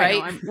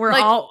 Right.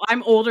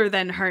 I'm older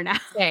than her now.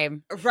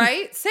 Same.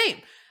 Right? Same.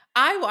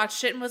 I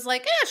watched it and was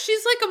like, yeah,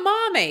 she's like a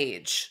mom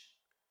age.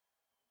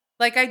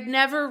 Like, I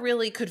never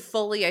really could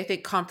fully, I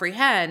think,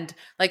 comprehend,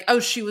 like,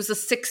 oh, she was a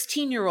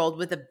 16-year-old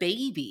with a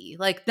baby.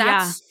 Like,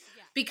 that's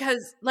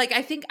because, like,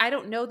 I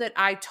don't know that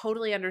I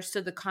totally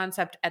understood the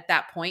concept at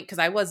that point, because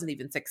I wasn't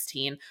even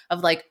 16,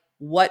 of like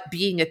what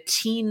being a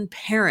teen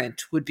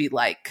parent would be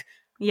like.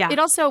 Yeah. It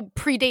also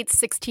predates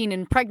 16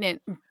 and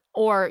pregnant,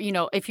 or, you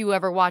know, if you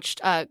ever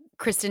watched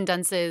Kristen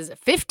Dunst's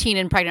 15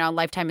 and Pregnant on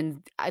Lifetime,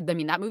 and I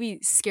mean, that movie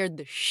scared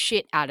the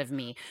shit out of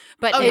me.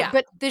 But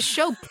but this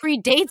show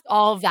predates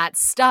all of that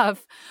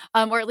stuff,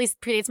 or at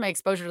least predates my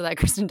exposure to that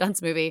Kristen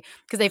Dunst movie,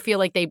 because I feel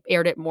like they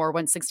aired it more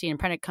when 16 and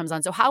Pregnant comes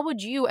on. So how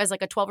would you, as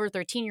like a 12 or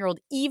 13-year-old,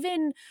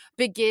 even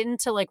begin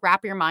to like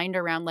wrap your mind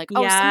around like,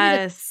 oh, somebody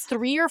that's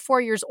 3 or 4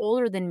 years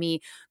older than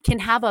me can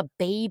have a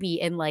baby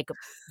and like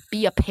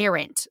be a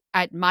parent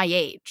at my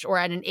age, or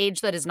at an age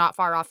that is not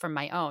far off from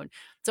my own.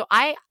 So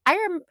I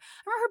remember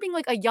her being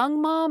like a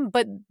young mom,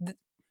 but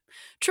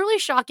truly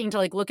shocking to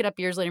like look it up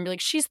years later and be like,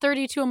 she's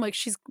 32. I'm like,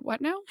 she's what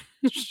now?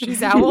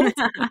 She's how old?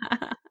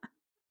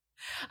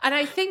 And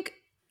I think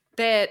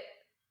that,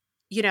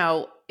 you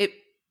know,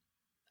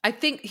 I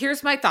think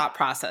here's my thought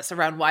process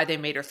around why they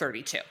made her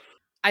 32.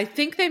 I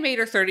think they made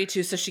her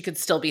 32 so she could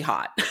still be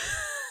hot.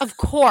 Of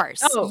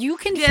course. Oh, you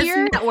can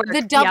hear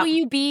the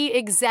WB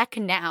exec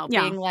now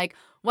being like,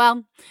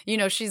 well, you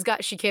know, she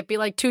can't be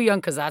like too young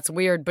because that's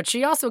weird, but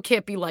she also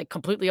can't be like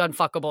completely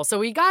unfuckable. So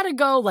we got to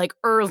go like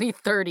early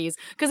 30s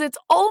because it's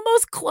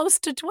almost close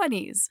to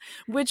 20s,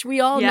 which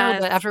we all know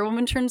that after a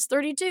woman turns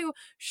 32,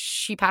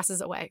 she passes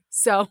away.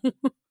 So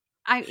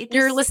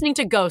you're listening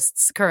to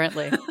Ghosts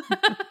currently.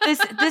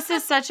 This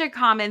is such a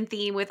common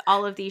theme with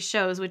all of these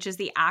shows, which is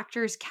the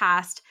actors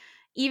cast.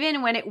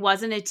 Even when it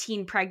wasn't a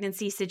teen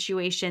pregnancy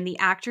situation, the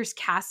actors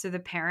cast or the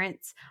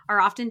parents are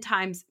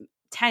oftentimes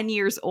 10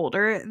 years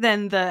older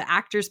than the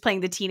actors playing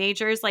the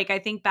teenagers. Like, I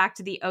think back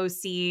to the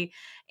OC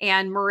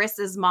and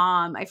Marissa's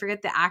mom. I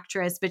forget the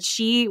actress, but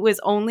she was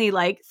only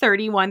like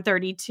 31,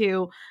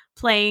 32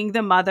 playing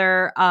the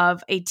mother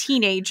of a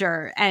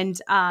teenager. And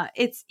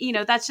it's, you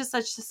know, that's just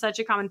such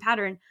a common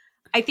pattern.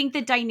 I think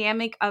the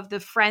dynamic of the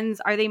friends,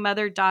 are they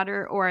mother,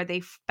 daughter, or are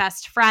they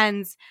best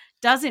friends,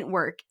 doesn't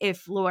work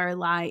if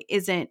Lorelai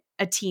isn't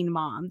a teen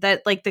mom.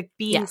 That like the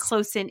being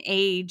close in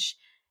age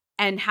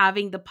and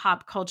having the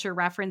pop culture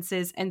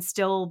references and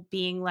still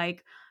being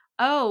like,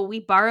 oh, we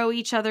borrow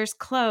each other's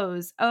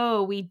clothes.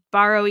 Oh, we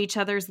borrow each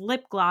other's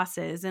lip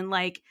glosses. And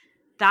like,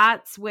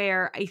 that's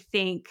where I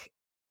think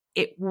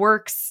it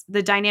works.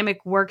 The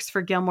dynamic works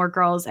for Gilmore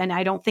Girls. And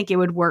I don't think it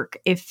would work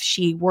if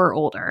she were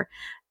older.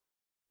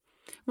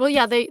 Well,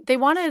 yeah, they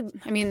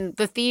wanted, I mean,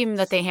 the theme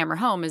that they hammer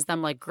home is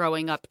them like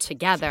growing up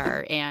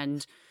together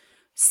and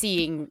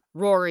seeing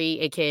Rory,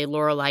 aka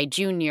Lorelai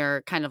Jr.,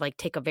 kind of like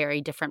take a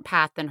very different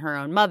path than her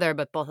own mother,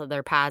 but both of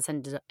their paths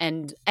and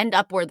end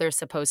up where they're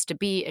supposed to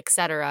be,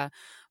 etc.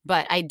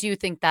 But I do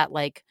think that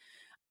like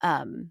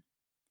them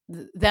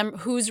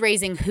who's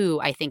raising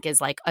who, I think,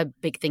 is like a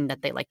big thing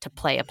that they like to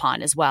play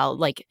upon as well.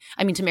 Like,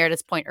 I mean, to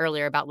Meredith's point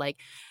earlier about like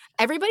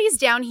everybody's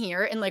down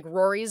here and like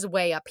Rory's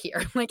way up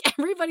here. Like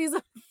everybody's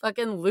a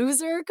fucking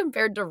loser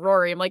compared to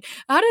Rory. I'm like,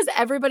 how does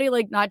everybody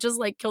like not just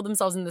like kill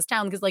themselves in this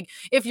town? Because like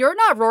if you're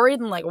not Rory,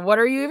 then like what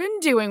are you even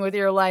doing with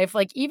your life?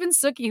 Like even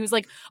Sookie, who's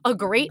like a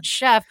great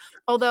chef,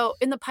 although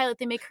in the pilot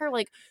they make her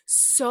like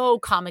so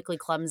comically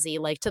clumsy,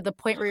 like to the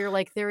point where you're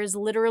like, there is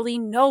literally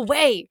no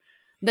way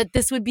that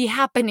this would be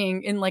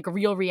happening in like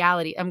real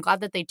reality. I'm glad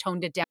that they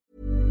toned it down.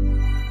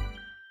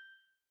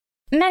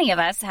 Many of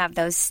us have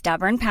those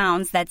stubborn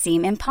pounds that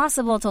seem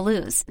impossible to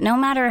lose, no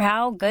matter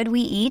how good we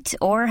eat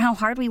or how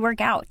hard we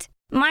work out.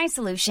 My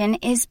solution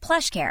is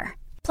PlushCare.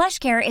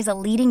 PlushCare is a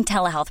leading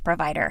telehealth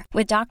provider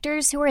with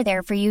doctors who are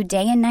there for you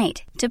day and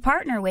night to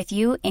partner with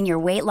you in your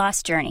weight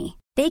loss journey.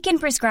 They can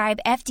prescribe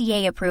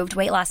FDA-approved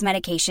weight loss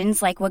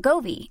medications like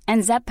Wegovy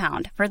and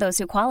Zepbound for those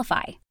who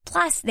qualify.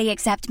 Plus, they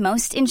accept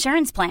most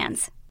insurance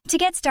plans. To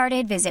get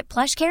started, visit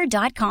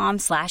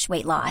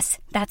plushcare.com/weightloss.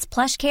 That's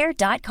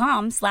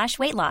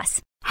plushcare.com/weightloss.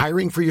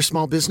 Hiring for your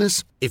small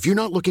business? If you're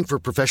not looking for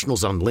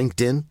professionals on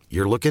LinkedIn,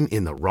 you're looking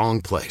in the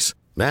wrong place.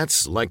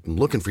 That's like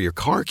looking for your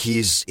car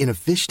keys in a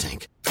fish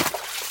tank.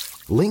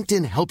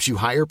 LinkedIn helps you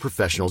hire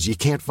professionals you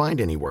can't find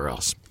anywhere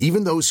else,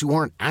 even those who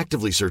aren't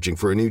actively searching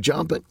for a new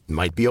job but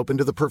might be open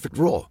to the perfect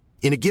role.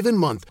 In a given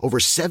month, over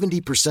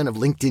 70% of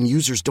LinkedIn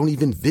users don't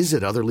even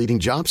visit other leading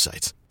job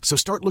sites. So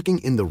start looking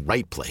in the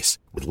right place.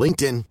 With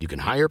LinkedIn, you can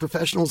hire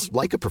professionals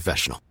like a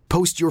professional.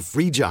 Post your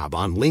free job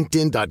on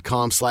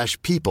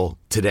linkedin.com/people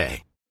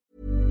today.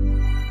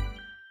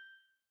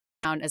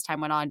 As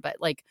time went on, but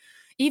like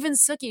even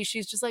Sookie,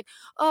 she's just like,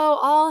 oh,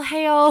 all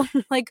hail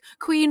like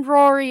Queen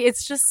Rory.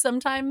 It's just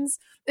sometimes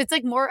it's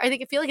like more,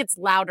 I feel like it's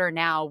louder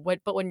now,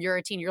 but when you're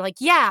a teen, you're like,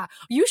 yeah,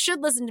 you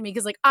should listen to me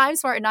because like I'm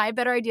smart and I have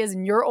better ideas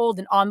and you're old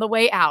and on the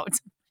way out.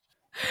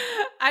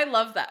 I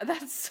love that.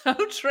 That's so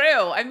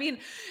true. I mean,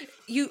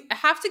 you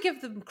have to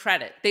give them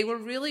credit. They were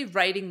really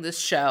writing this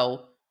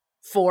show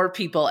for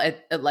people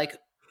at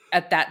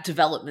that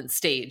development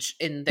stage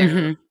in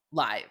their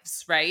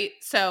lives, right?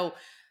 So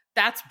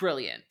that's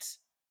brilliant.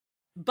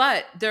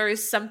 But there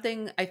is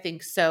something I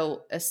think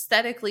so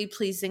aesthetically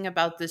pleasing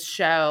about this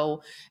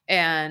show,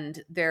 and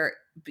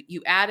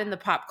you add in the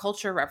pop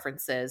culture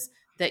references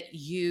that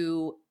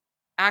you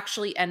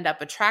actually end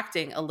up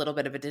attracting a little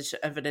bit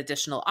of an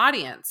additional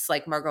audience.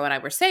 Like Margot and I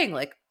were saying,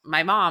 like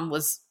my mom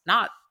was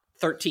not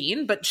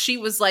 13, but she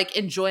was like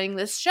enjoying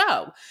this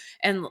show.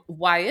 And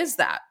why is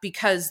that?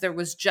 Because there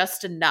was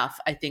just enough,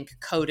 I think,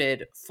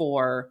 coded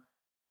for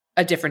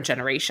a different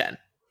generation.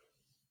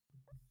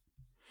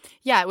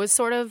 Yeah, it was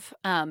sort of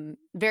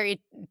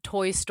very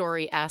Toy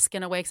Story-esque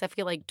in a way, because I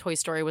feel like Toy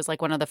Story was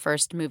like one of the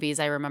first movies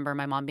I remember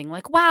my mom being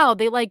like, wow,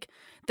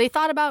 they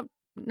thought about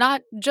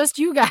not just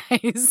you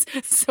guys,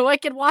 so I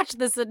could watch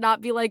this and not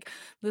be like,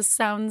 this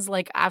sounds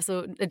like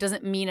it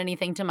doesn't mean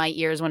anything to my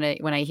ears when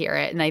I hear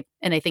it.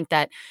 And I think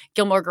that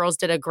Gilmore Girls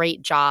did a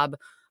great job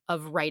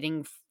of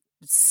writing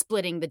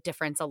splitting the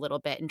difference a little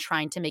bit and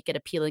trying to make it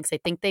appealing, because I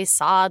think they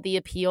saw the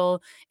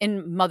appeal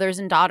in mothers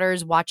and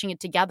daughters watching it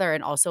together,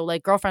 and also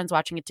like girlfriends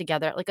watching it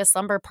together at like a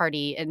slumber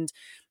party. And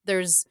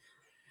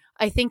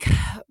I think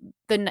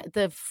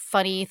the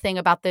funny thing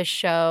about this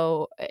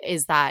show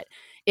is that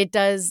it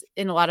does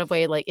in a lot of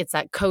ways, like it's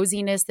that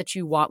coziness that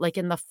you want, like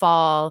in the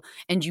fall,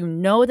 and you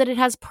know that it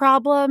has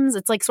problems.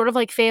 It's like sort of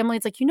like family.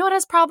 It's like, you know, it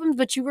has problems,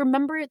 but you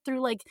remember it through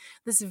like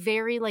this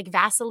very like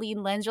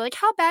Vaseline lens. You're like,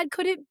 how bad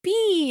could it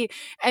be?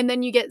 And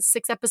then you get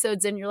 6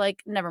 episodes and you're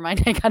like, never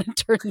mind, I gotta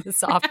turn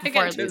this off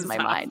before I lose my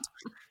mind.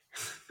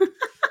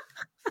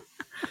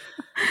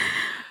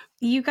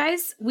 You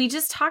guys, we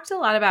just talked a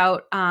lot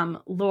about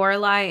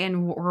Lorelai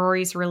and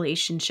Rory's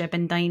relationship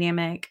and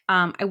dynamic.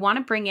 I want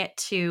to bring it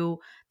to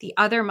the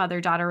other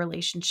mother-daughter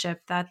relationship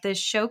that this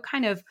show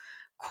kind of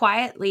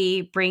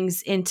quietly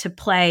brings into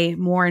play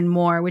more and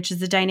more, which is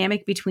the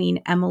dynamic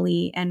between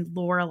Emily and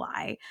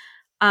Lorelai.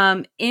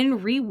 In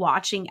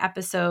rewatching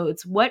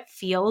episodes, what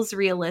feels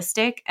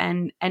realistic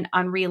and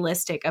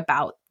unrealistic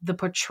about the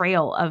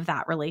portrayal of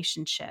that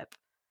relationship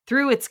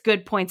through its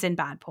good points and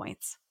bad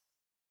points?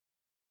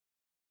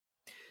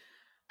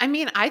 I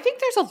mean, I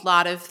think there's a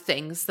lot of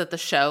things that the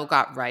show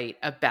got right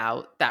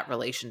about that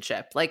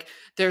relationship. Like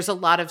there's a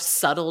lot of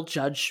subtle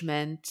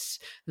judgment.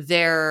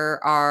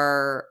 There's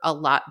a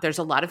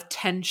lot of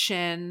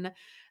tension.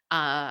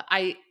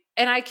 I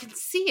can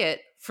see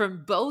it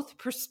from both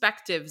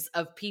perspectives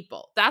of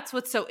people. That's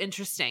what's so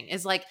interesting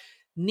is like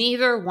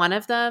neither one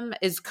of them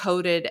is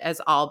coded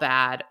as all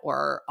bad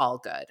or all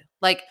good.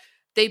 Like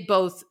I think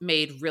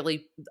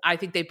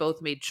they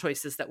both made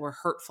choices that were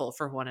hurtful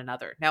for one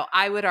another. Now,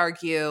 I would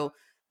argue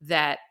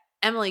that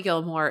Emily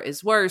Gilmore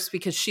is worse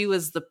because she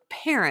was the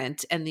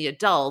parent and the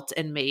adult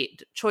and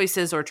made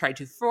choices or tried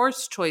to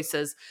force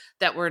choices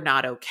that were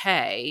not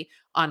okay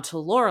onto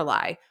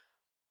Lorelai.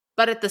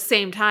 But at the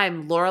same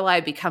time,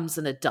 Lorelai becomes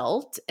an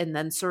adult and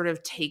then sort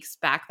of takes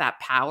back that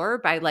power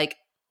by like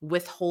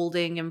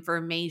withholding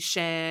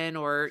information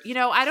or,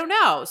 I don't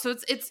know. So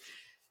it's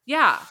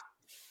yeah.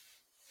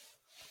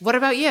 What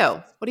about you?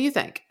 What do you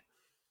think?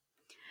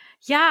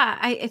 Yeah,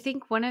 I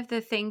think one of the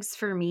things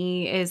for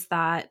me is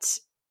that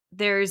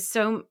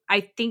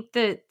I think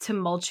the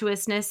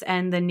tumultuousness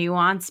and the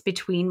nuance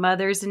between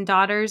mothers and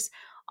daughters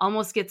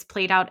almost gets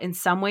played out in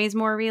some ways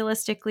more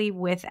realistically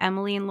with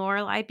Emily and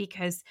Lorelai,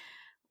 because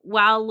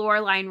while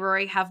Lorelai and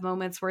Rory have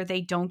moments where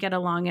they don't get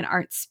along and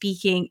aren't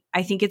speaking,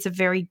 I think it's a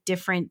very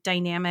different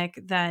dynamic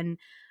than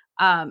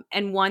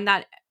and one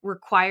that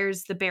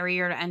requires the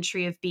barrier to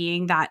entry of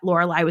being that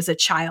Lorelai was a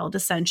child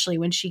essentially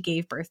when she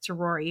gave birth to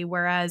Rory,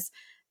 whereas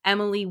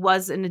Emily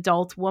was an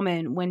adult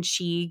woman when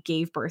she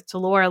gave birth to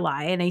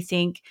Lorelai. And I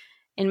think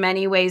in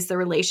many ways the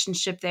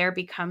relationship there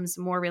becomes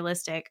more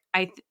realistic.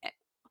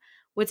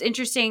 What's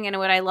interesting and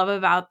what I love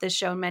about this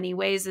show in many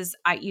ways is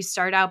you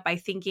start out by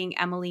thinking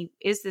Emily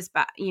is this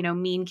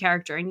mean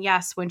character. And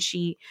yes, when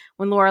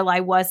Lorelai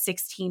was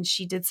 16,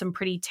 she did some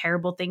pretty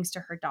terrible things to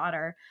her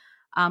daughter.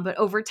 But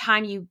over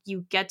time,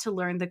 you get to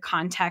learn the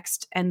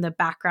context and the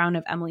background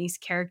of Emily's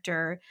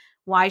character,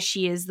 why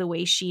she is the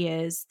way she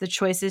is, the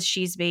choices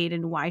she's made,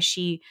 and why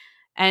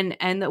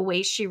and the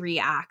way she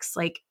reacts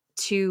like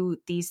to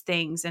these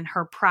things and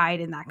her pride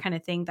and that kind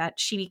of thing, that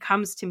she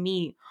becomes to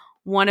me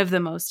one of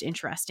the most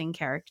interesting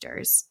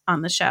characters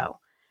on the show.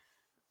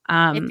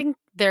 I think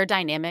their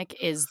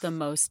dynamic is the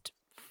most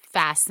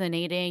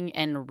fascinating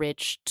and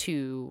rich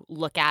to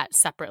look at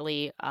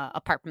separately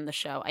apart from the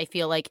show. I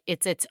feel like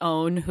it's its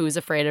own Who's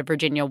Afraid of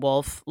Virginia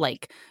Woolf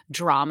like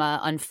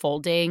drama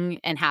unfolding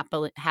and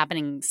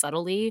happening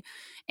subtly.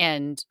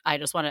 And I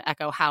just want to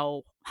echo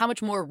how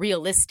much more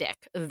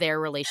realistic their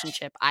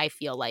relationship I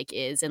feel like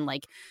is, and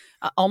like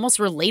almost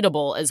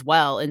relatable as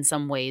well in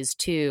some ways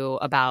too,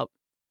 about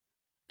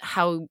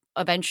how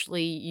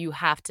eventually you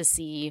have to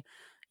see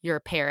your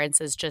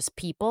parents as just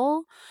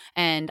people.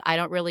 And I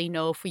don't really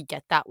know if we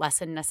get that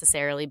lesson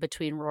necessarily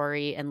between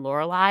Rory and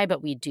Lorelai,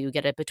 but we do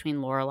get it between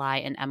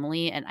Lorelai and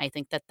Emily. And I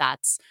think that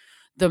that's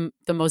the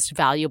most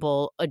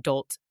valuable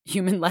adult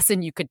human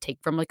lesson you could take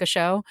from like a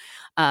show.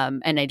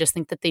 And I just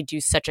think that they do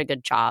such a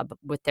good job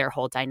with their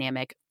whole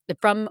dynamic.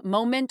 From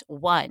moment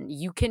one,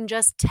 you can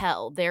just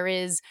tell there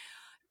is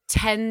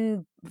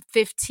 10,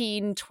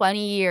 15,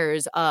 20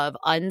 years of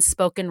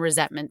unspoken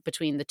resentment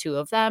between the two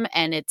of them.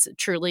 And it's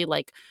truly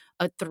like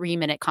a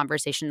 3-minute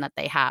conversation that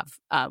they have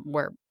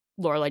where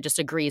Lorelai just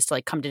agrees to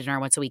like come to dinner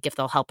once a week if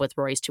they'll help with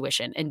Rory's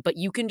tuition. But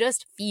you can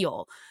just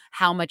feel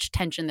how much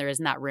tension there is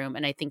in that room.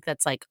 And I think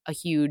that's like a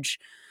huge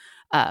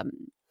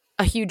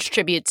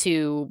tribute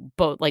to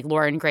both like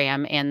Lauren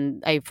Graham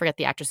and I forget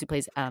the actress who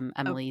plays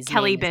Emily's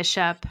Kelly name.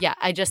 Bishop. Yeah,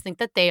 I just think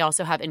that they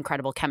also have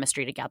incredible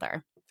chemistry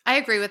together. I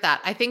agree with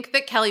that. I think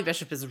that Kelly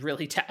Bishop is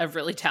really a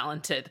really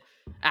talented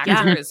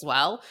actor as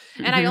well.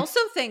 And I also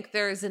think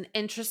there's an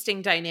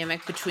interesting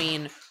dynamic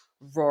between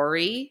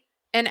Rory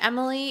and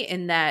Emily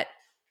in that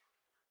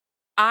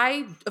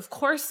of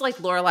course, like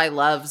Lorelai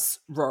loves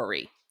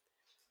Rory,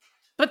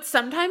 but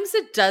sometimes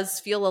it does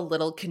feel a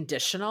little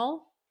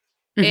conditional.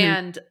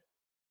 And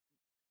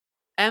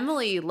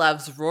Emily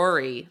loves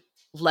Rory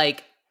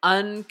like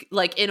in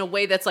a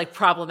way that's like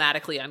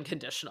problematically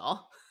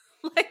unconditional.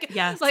 Like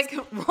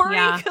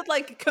Rory could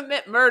like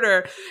commit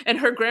murder and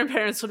her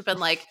grandparents would have been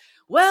like,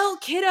 well,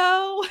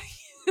 kiddo,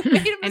 you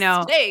made a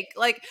mistake.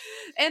 Like,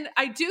 and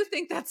I do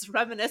think that's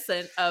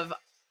reminiscent of,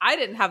 I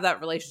didn't have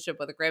that relationship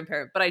with a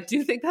grandparent, but I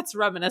do think that's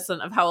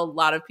reminiscent of how a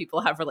lot of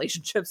people have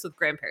relationships with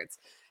grandparents.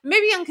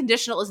 Maybe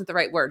unconditional isn't the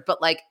right word,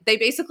 but like they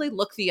basically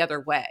look the other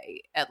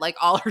way at like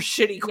all her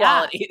shitty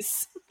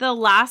qualities. The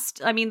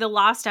last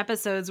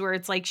episodes where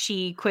it's like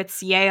she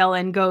quits Yale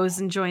and goes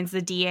and joins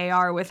the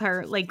DAR with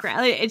her like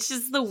it's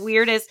just the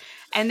weirdest,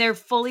 and they're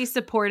fully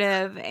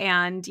supportive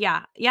and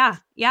yeah.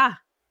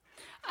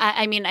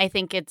 I mean, I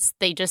think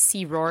they just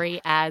see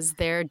Rory as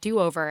their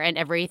do-over, and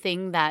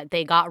everything that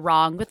they got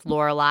wrong with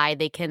Lorelai,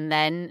 they can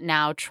then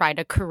now try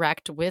to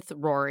correct with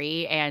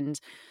Rory. And,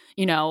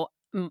 you know,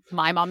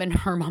 my mom and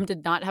her mom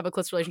did not have a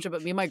close relationship,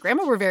 but me and my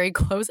grandma were very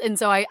close. And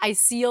so I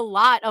see a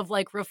lot of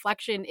like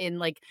reflection in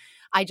like,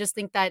 I just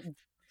think that,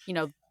 you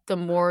know, the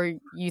more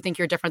you think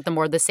you're different, the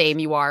more the same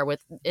you are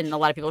with, and a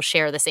lot of people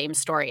share the same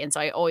story. And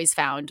so I always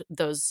found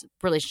those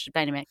relationship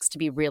dynamics to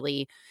be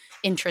really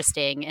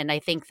interesting. And I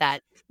think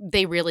that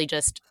they really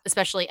just,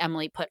 especially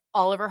Emily, put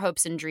all of her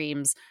hopes and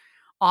dreams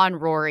on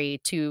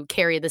Rory to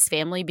carry this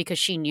family because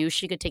she knew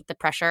she could take the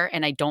pressure.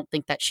 And I don't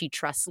think that she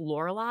trusts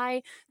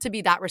Lorelai to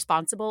be that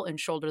responsible and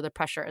shoulder the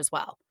pressure as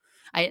well.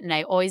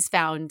 I always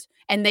found,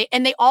 and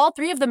they all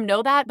three of them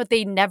know that, but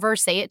they never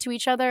say it to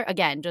each other.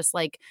 Again, just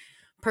like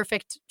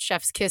perfect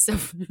chef's kiss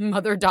of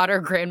mother-daughter,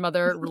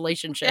 grandmother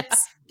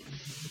relationships.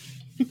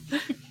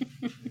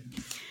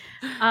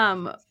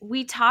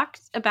 We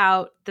talked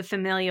about the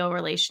familial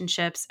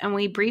relationships and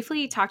we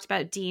briefly talked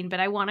about Dean, but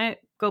I want to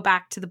go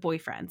back to the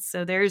boyfriends.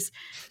 So there's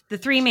the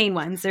three main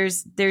ones.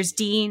 There's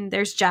Dean,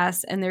 there's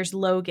Jess, and there's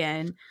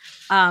Logan.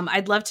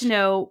 I'd love to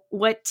know,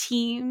 what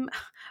team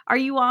are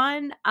you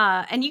on?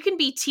 And you can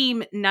be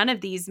team none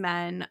of these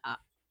men.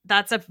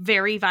 That's a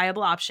very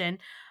viable option.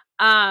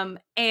 You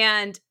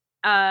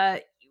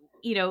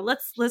know,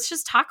 let's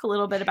just talk a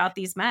little bit about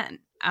these men.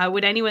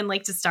 Would anyone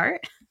like to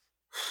start?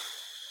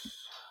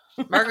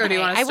 Margot, do you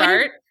want to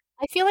start?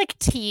 I feel like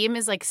team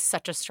is like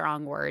such a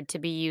strong word to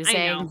be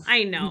using.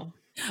 I know.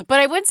 But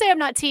I would say I'm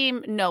not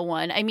team no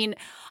one. I mean,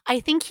 I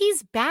think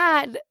he's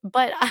bad,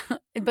 but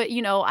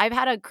you know, I've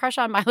had a crush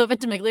on Milo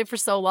Ventimiglia for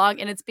so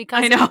long, and it's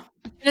because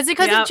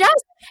of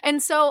Jess.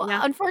 And so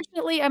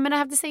unfortunately, I'm gonna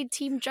have to say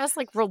team Jess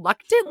like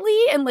reluctantly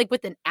and like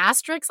with an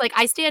asterisk. Like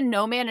I stand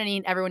no man, and I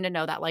need everyone to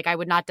know that. Like I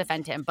would not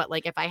defend him, but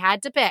like if I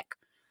had to pick,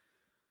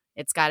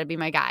 it's got to be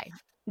my guy.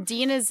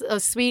 Dean is a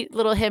sweet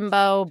little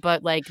himbo,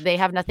 but like they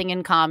have nothing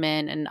in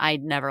common, and I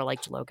never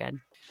liked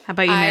Logan. How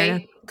about you,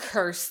 Meredith? I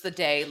curse the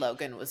day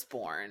Logan was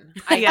born.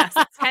 I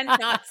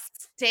cannot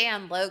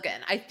stand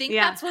Logan. I think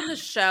that's when the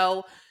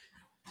show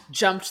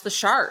jumped the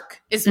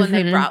shark, is when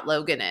they brought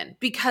Logan in,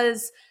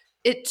 because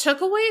it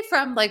took away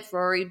from like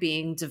Rory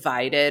being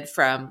divided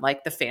from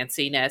like the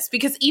fanciness,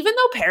 because even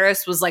though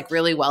Paris was like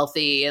really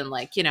wealthy and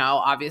like, you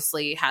know,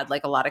 obviously had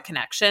like a lot of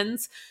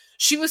connections,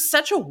 she was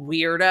such a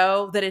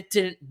weirdo that it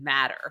didn't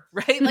matter,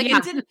 right? Like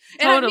it didn't,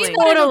 and I mean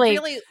that in a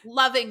really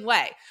loving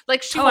way.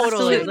 Like she was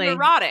too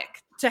neurotic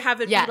to have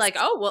it be like,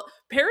 oh, well,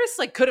 Paris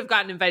like could have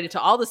gotten invited to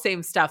all the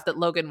same stuff that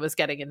Logan was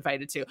getting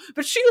invited to,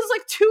 but she was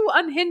like too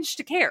unhinged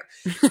to care.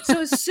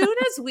 So as soon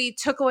as we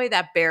took away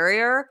that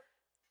barrier,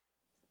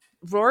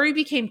 Rory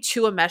became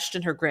too enmeshed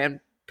in her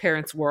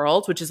grandparents'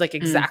 world, which is like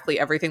exactly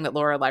everything that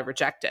Lorelai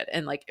rejected,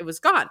 and like it was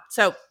gone.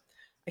 So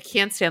I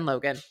can't stand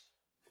Logan.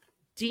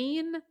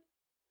 Dean,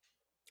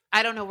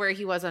 I don't know where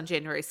he was on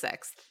January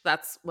 6th.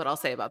 That's what I'll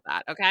say about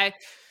that. Okay.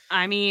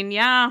 I mean,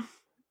 yeah.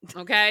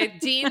 Okay.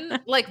 Dean,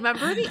 like,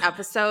 remember the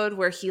episode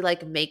where he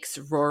like makes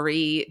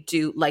Rory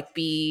do like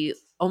be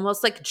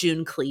almost like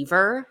June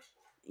Cleaver?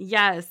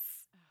 Yes.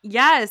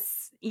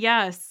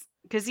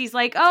 Because he's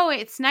like, oh,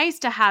 it's nice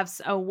to have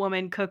a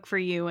woman cook for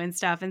you and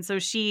stuff. And so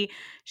she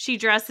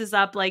dresses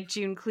up like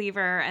June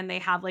Cleaver and they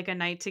have like a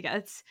night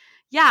together.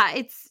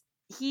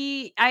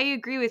 I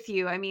agree with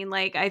you. I mean,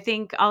 like, I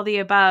think all the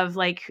above,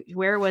 like,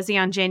 where was he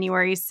on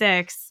January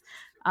 6th?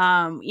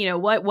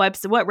 What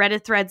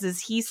Reddit threads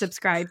is he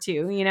subscribed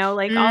to?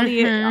 Like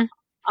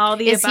all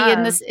the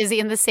above. Is he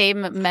in the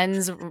same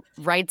men's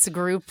rights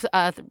group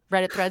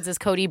Reddit threads as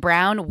Cody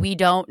Brown? We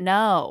don't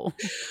know.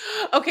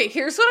 Okay,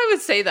 here's what I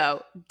would say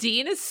though.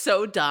 Dean is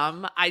so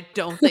dumb. I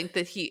don't think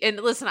that and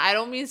listen, I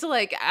don't mean to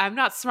like, I'm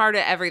not smart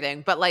at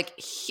everything, but like,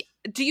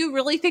 do you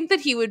really think that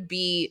he would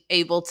be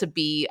able to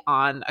be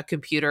on a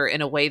computer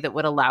in a way that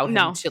would allow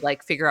him to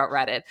like figure out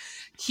Reddit?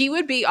 He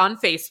would be on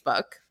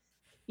Facebook.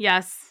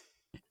 Yes.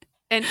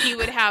 And he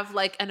would have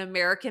like an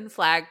American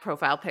flag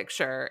profile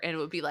picture and it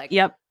would be like,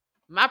 yep.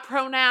 My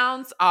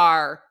pronouns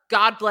are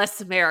God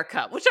bless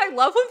America, which I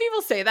love when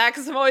people say that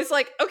because I'm always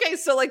like, okay,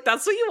 so like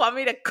that's what you want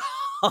me to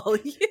call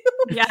you?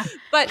 Yeah.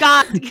 But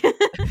God.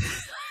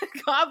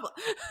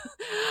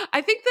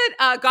 I think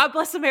that God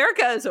bless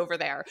America is over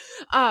there.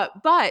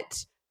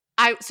 Yes,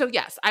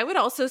 I would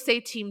also say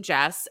Team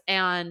Jess.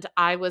 And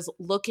I was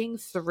looking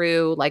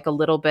through like doing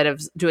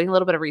a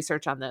little bit of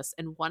research on this.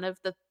 And one of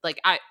the,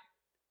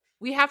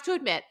 we have to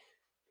admit,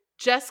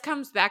 Jess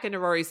comes back into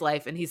Rory's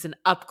life and he's an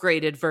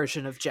upgraded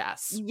version of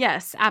Jess.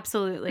 Yes,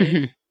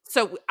 absolutely.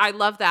 So I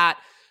love that.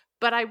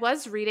 But I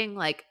was reading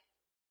like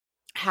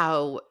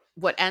how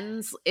what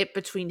ends it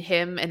between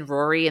him and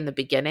Rory in the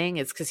beginning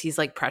is because he's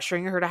like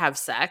pressuring her to have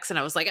sex. And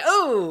I was like,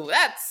 oh,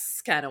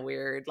 that's kind of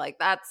weird. Like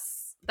that.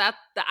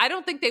 I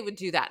don't think they would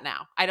do that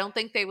now. I don't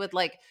think they would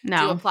like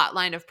do a plot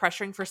line of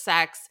pressuring for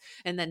sex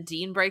and then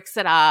Dean breaks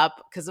it up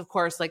because of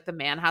course like the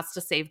man has to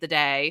save the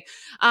day.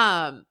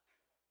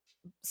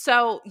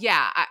 So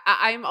yeah,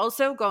 I'm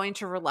also going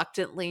to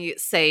reluctantly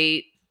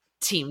say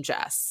Team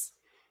Jess.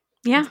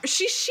 Yeah.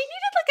 She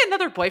needed like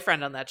another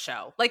boyfriend on that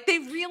show. Like they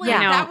really,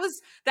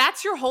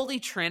 that's your holy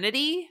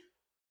trinity.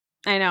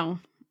 I know.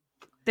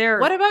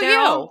 What about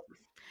you?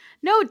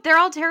 No, they're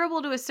all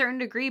terrible to a certain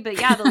degree, but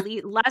yeah, the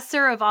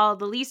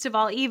least of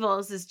all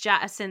evils is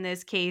Jess in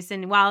this case.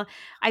 And while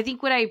I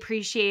think what I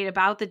appreciate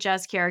about the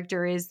Jess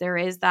character is there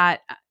is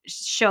that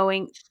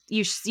showing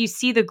you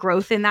see the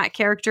growth in that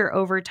character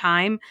over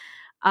time.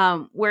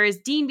 Whereas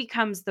Dean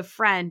becomes the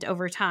friend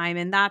over time,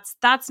 and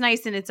that's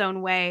nice in its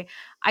own way.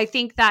 I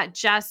think that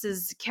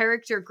Jess's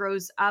character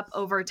grows up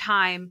over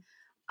time.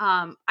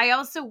 I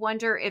also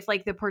wonder if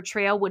like the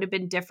portrayal would have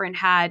been different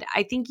had,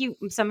 I think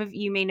some of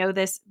you may know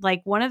this,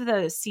 like one of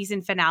the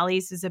season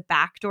finales is a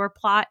backdoor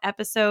plot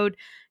episode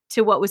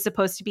to what was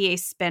supposed to be a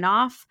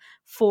spinoff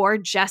for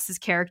Jess's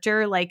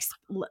character, like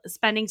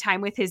spending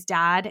time with his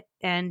dad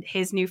and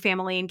his new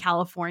family in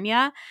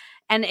California.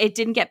 And it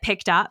didn't get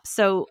picked up.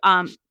 So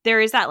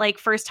there is that like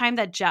first time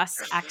that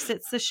Jess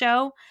exits the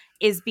show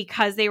is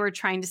because they were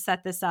trying to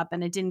set this up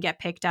and it didn't get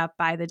picked up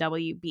by the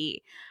WB.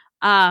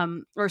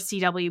 Or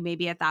CW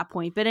maybe at that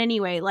point. But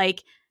anyway,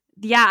 like,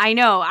 yeah, I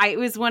know. It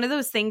was one of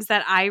those things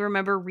that I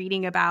remember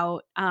reading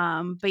about.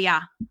 But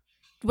yeah.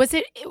 Was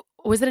it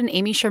an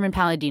Amy Sherman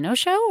Palladino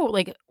show?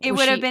 Like it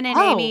would have been an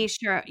Amy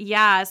Sherman.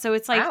 Yeah. So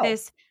it's like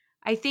this,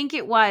 I think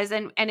it was.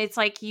 And it's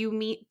like you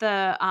meet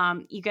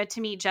you get to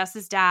meet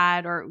Jess's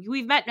dad, or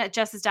we've met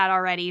Jess's dad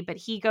already, but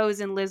he goes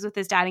and lives with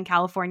his dad in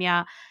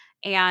California.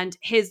 And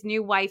his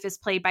new wife is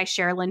played by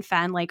Sherilyn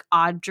Fenn, like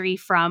Audrey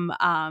from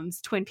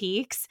Twin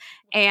Peaks.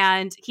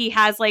 And he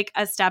has like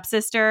a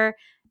stepsister.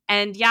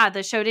 And yeah,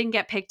 the show didn't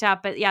get picked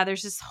up. But yeah,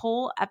 there's this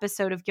whole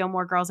episode of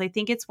Gilmore Girls. I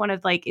think it's one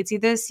of like, it's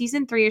either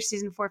season 3 or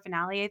season 4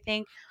 finale, I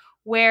think,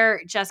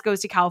 where Jess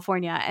goes to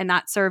California. And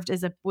that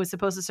was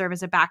supposed to serve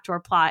as a backdoor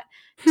plot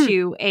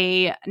to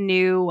a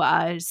new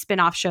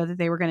spinoff show that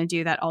they were going to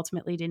do that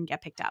ultimately didn't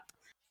get picked up.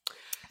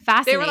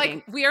 Fascinating. They were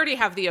like, we already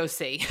have the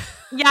OC.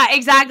 Yeah,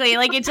 exactly.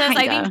 Like it just,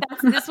 I think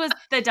this was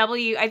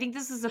the I think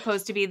this was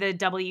supposed to be the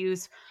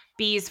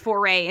WB's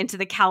foray into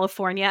the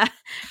California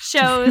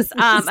shows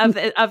of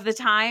the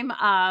time,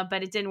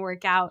 but it didn't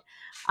work out.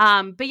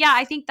 But yeah,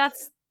 I think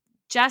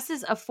Jess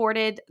is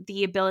afforded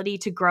the ability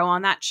to grow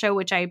on that show,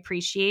 which I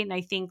appreciate. And I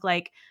think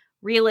like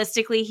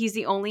realistically, he's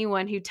the only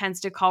one who tends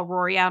to call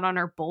Rory out on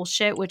her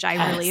bullshit, which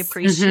I really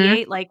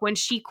appreciate. Mm-hmm. Like when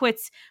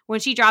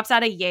she drops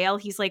out of Yale,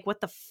 he's like,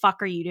 what the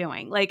fuck are you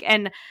doing? Like,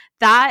 and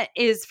that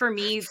is for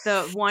me,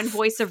 the one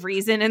voice of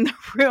reason in the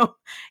room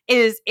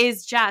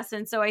is Jess.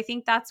 And so I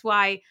think that's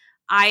why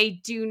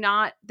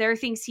there are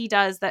things he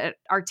does that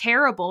are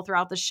terrible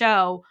throughout the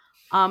show.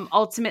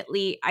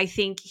 Ultimately, I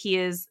think he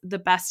is the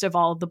best of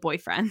all the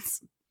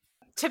boyfriends.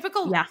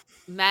 Typical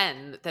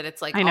men that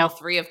it's like all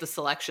 3 of the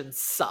selections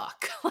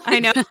suck. Like, I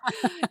know.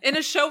 In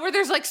a show where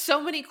there's like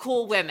so many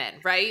cool women,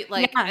 right?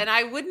 Like, and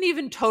I wouldn't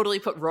even totally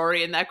put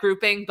Rory in that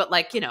grouping, but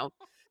like,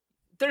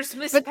 there's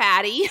Miss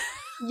Patty.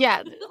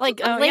 Yeah.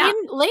 Like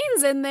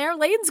Lane's in there.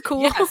 Lane's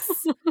cool. Yes.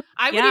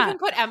 I would even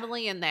put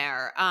Emily in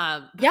there.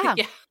 Yeah.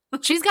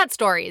 She's got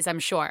stories, I'm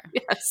sure.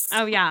 Yes.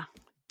 Oh yeah,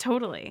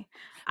 totally.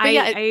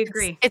 I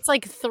agree. It's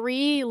like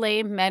 3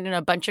 lame men and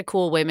a bunch of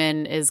cool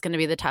women is going to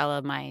be the title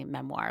of my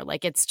memoir.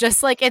 Like, it's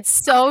just like, it's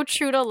so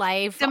true to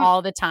life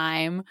all the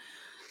time.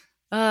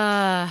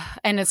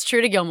 And it's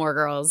true to Gilmore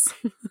Girls.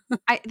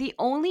 The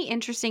only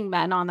interesting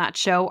men on that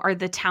show are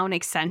the town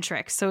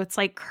eccentrics. So it's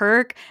like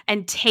Kirk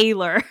and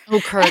Taylor. Oh,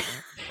 Kirk.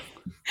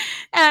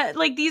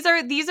 Like these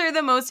are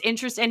the most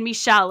interesting, and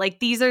Michelle, like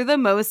these are the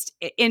most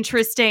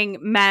interesting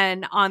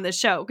men on the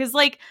show, because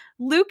like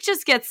Luke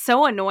just gets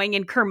so annoying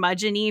and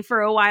curmudgeon-y for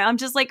a while. I'm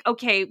just like,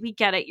 okay, we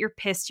get it, you're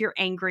pissed, you're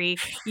angry,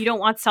 you don't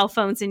want cell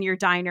phones in your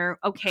diner,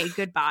 okay,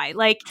 goodbye,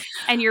 like,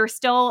 and you're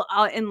still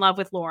in love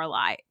with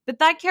Lorelai, but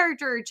that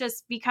character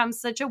just becomes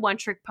such a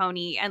one-trick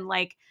pony. And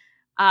like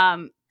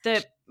my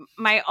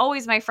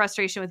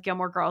frustration with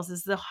Gilmore Girls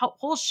is the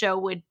whole show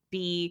would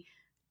be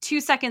 2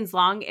 seconds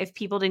long if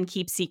people didn't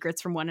keep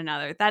secrets from one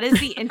another. That is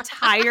the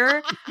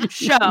entire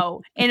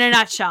show in a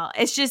nutshell.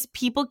 It's just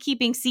people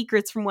keeping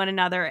secrets from one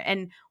another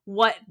and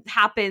what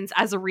happens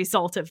as a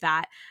result of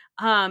that.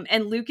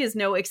 And Luke is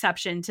no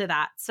exception to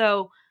that.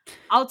 So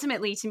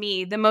ultimately, to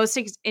me, the most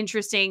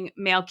interesting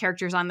male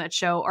characters on that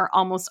show are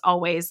almost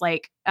always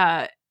like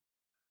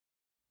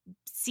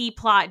C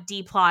plot,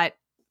 D plot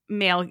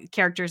male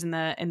characters in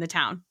the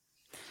town.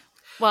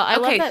 Well, I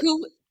love that.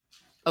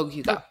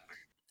 You go.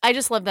 I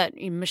just love that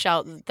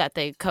Michelle, that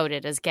they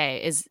coded as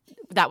gay,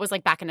 that was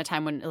like back in a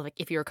time when like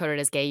if you were coded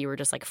as gay, you were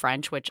just like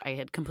French, which I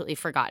had completely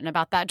forgotten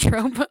about that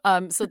trope.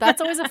 So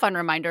that's always a fun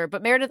reminder.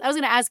 But Meredith, I was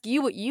going to ask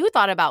you what you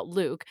thought about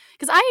Luke,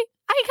 because I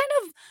kind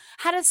of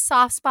had a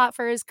soft spot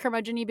for his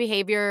curmudgeon-y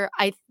behavior.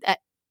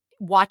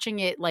 Watching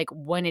it like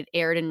when it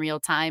aired in real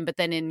time, but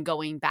then in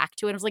going back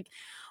to it, I was like,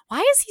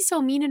 why is he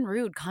so mean and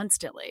rude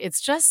constantly? It's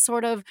just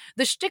sort of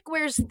the shtick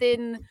wears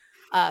thin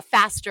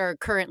faster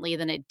currently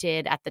than it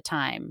did at the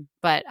time.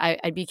 But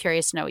I'd be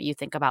curious to know what you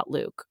think about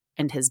Luke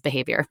and his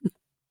behavior.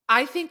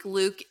 I think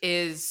Luke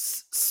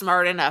is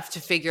smart enough to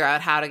figure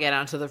out how to get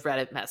onto the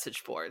Reddit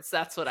message boards.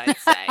 That's what I'd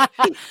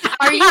say.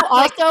 Are you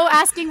also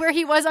asking where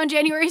he was on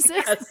January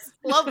 6th? Yes,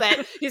 love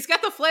that. He's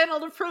got the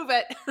flannel to prove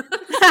it.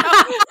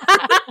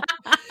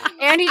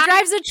 And he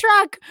drives a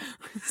truck.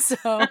 So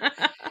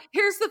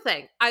here's the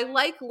thing. I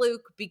like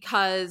Luke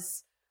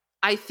because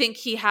I think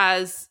he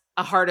has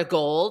a heart of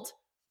gold.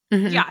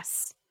 Mm-hmm.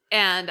 Yes.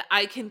 And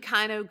I can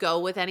kind of go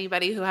with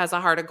anybody who has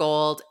a heart of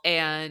gold.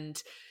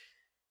 And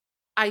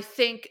I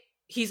think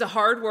he's a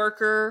hard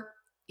worker.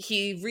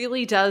 He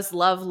really does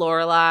love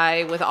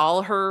Lorelai with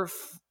all her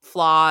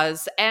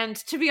flaws. And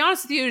to be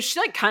honest with you, she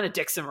like kind of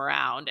dicks him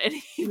around and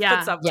he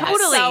puts up with it.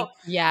 Totally. So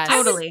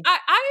Totally.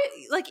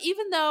 I like,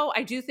 even though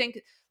I do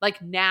think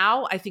like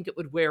now I think it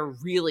would wear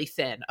really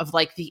thin of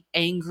like the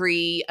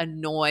angry,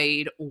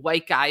 annoyed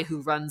white guy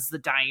who runs the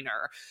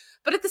diner.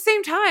 But at the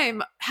same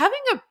time,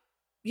 having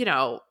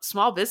a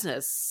small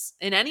business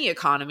in any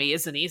economy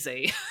isn't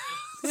easy.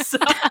 So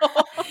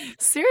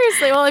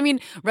seriously, well, I mean,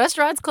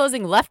 restaurants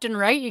closing left and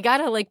right. You got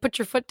to like put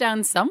your foot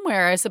down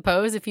somewhere, I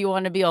suppose, if you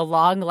want to be a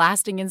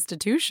long-lasting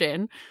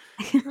institution.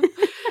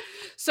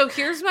 So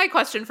here's my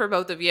question for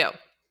both of you.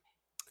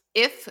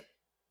 If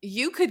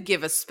you could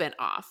give a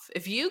spin-off,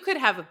 if you could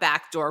have a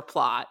backdoor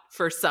plot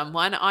for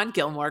someone on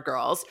Gilmore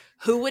Girls,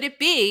 who would it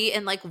be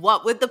and like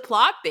what would the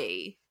plot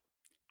be?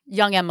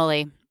 Young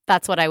Emily.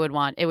 That's what I would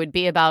want. It would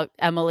be about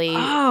Emily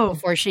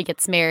before she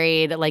gets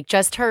married, like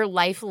just her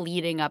life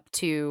leading up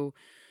to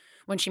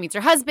when she meets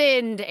her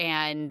husband.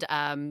 And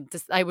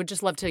I would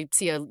just love to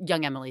see a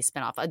Young Emily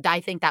spinoff. I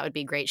think that would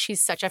be great.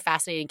 She's such a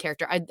fascinating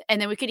character.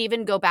 And then we could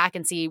even go back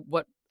and see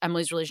what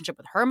Emily's relationship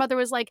with her mother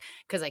was like,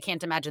 because I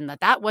can't imagine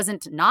that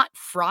wasn't not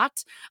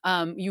fraught.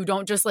 You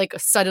don't just like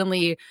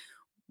suddenly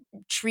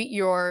treat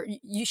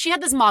she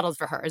had this modeled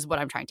for her is what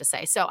I'm trying to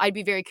say. So I'd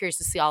be very curious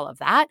to see all of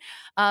that.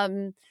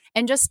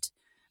 And just,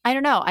 I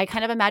don't know. I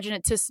kind of imagine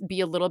it to be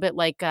a little bit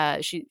like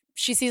she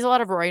sees a lot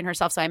of Rory in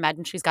herself, so I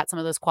imagine she's got some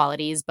of those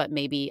qualities, but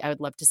maybe I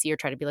would love to see her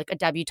try to be like a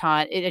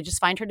debutante. I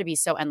just find her to be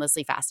so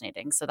endlessly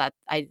fascinating. So that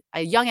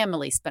a Young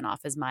Emily spinoff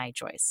is my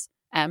choice.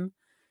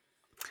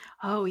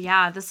 Oh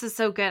yeah, this is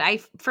so good.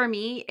 For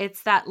me,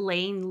 it's that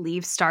Lane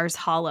leaves Stars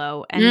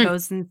Hollow and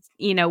goes and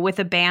with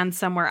a band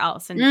somewhere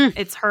else, and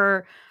it's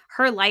her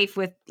life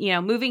with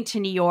moving to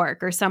New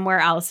York or somewhere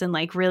else and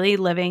like really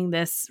living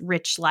this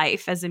rich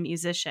life as a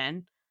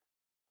musician.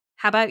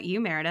 How about you,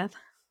 Meredith?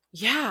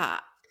 Yeah,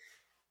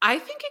 I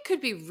think it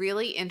could be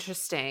really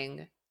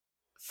interesting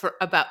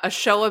about a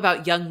show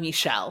about young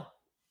Michelle.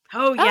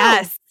 Oh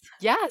yes,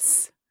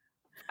 yes.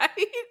 Right?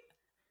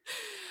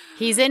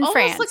 He's in almost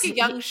France. Like a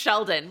young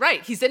Sheldon.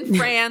 Right. He's in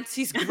France.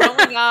 He's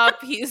growing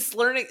up. He's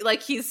learning,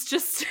 like he's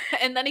just,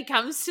 and then he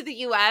comes to the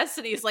US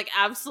and he's like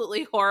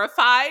absolutely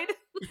horrified.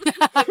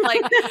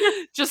 Like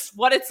just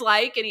what it's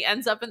like. And he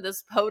ends up in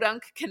this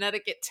podunk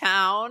Connecticut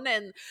town.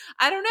 And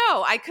I don't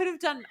know. I could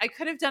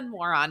have done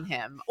more on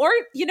him. Or,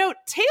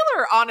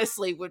 Taylor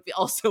honestly would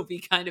also be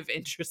kind of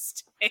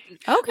interesting.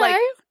 Okay. Like,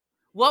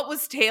 what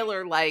was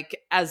Taylor like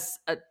as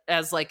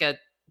like a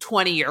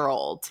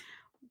 20-year-old?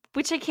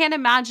 Which I can't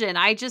imagine.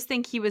 I just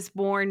think he was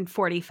born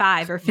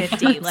 45 or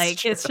 50. Like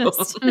true. It's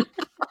just.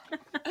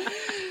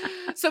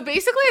 So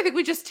basically, I think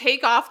we just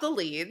take off the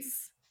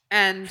leads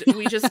and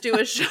we just do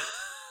a show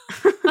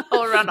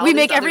around. We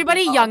make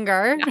everybody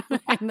younger,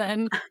 and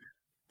then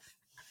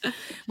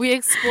We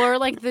explore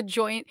like the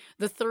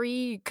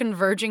three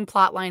converging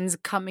plot lines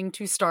coming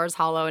to Stars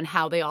Hollow and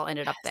how they all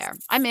ended up there.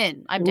 I'm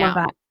in. I'm Love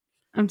down. that.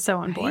 I'm so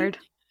on Right? board.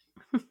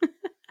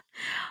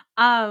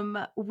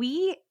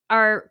 We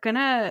are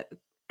gonna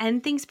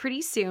end things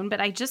pretty soon,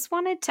 but I just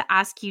wanted to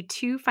ask you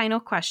two final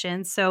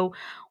questions. So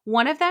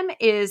one of them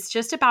is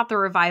just about the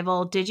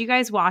revival. Did you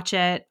guys watch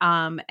it?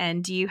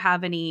 And do you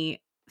have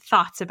any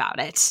thoughts about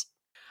it?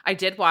 I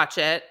did watch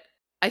it.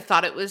 I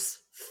thought it was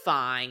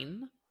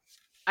fine.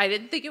 I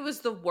didn't think it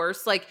was the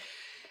worst. Like,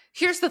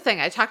 here's the thing.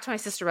 I talked to my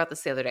sister about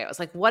this the other day. I was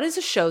like, what is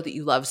a show that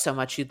you love so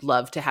much you'd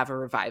love to have a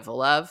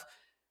revival of?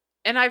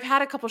 And I've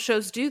had a couple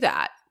shows do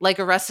that, like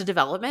Arrested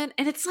Development,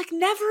 and it's like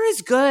never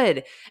as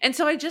good. And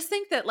so I just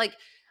think that like,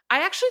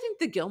 I actually think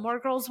the Gilmore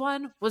Girls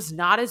one was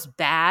not as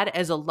bad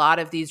as a lot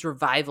of these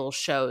revival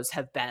shows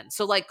have been.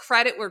 So like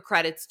credit where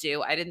credit's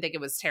due. I didn't think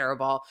it was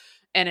terrible.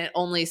 And it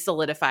only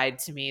solidified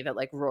to me that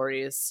like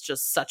Rory is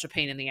just such a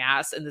pain in the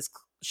ass. And this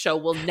show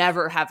will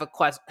never have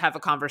a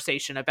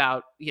conversation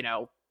about, you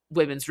know,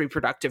 women's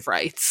reproductive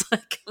rights.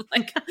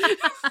 like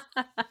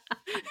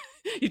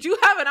you do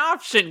have an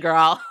option,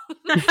 girl.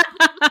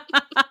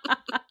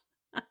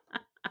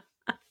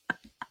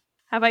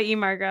 How about you,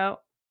 Margot?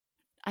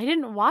 I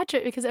didn't watch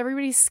it because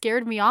everybody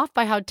scared me off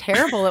by how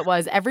terrible it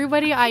was.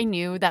 Everybody I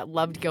knew that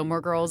loved Gilmore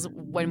Girls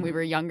when we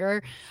were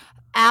younger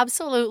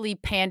absolutely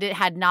panned it,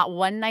 had not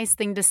one nice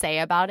thing to say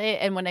about it.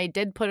 And when I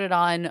did put it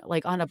on,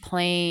 like on a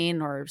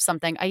plane or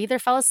something, I either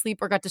fell asleep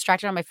or got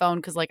distracted on my phone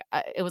because like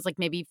it was like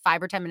maybe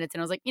 5 or 10 minutes.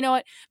 And I was like, you know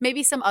what,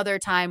 maybe some other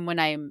time when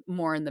I'm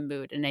more in the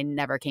mood, and I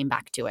never came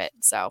back to it.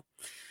 So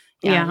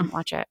yeah. I didn't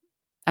watch it.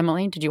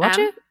 Emily, did you watch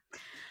it?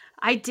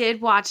 I did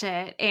watch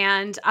it,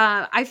 and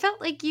I felt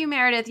like you,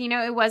 Meredith. You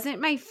know, it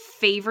wasn't my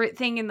favorite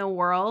thing in the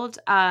world.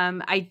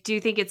 I do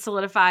think it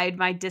solidified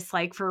my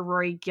dislike for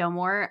Rory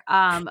Gilmore,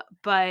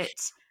 but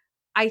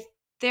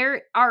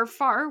there are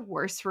far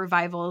worse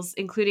revivals,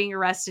 including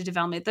Arrested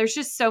Development. There's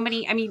just so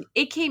many. I mean,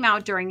 it came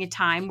out during a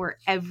time where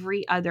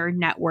every other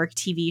network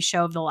TV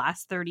show of the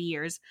last 30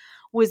 years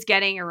was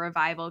getting a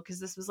revival, because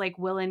this was like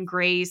Will and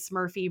Grace,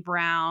 Murphy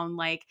Brown,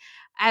 like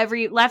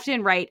every left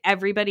and right,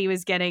 everybody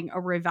was getting a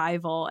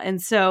revival.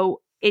 And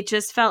so it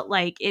just felt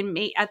like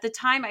at the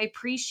time,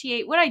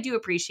 what I do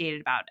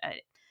appreciate about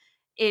it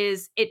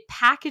is it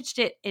packaged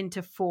it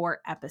into 4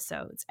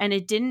 episodes, and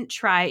it didn't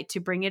try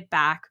to bring it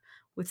back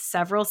with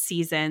several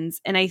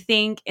seasons. And I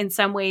think in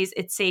some ways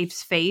it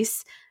saves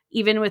face.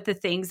 Even with the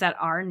things that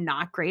are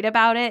not great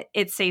about it,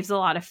 it saves a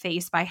lot of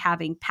face by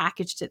having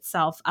packaged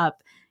itself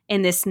up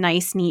in this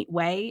nice, neat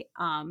way.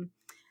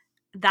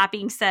 That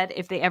being said,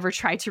 if they ever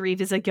try to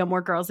revisit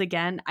Gilmore Girls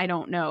again, I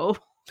don't know.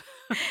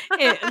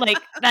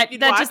 That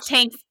just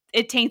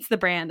taints the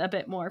brand a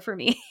bit more for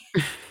me.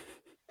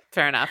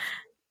 Fair enough.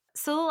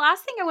 So the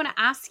last thing I want to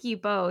ask you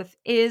both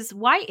is,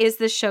 why is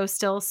this show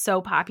still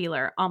so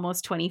popular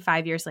almost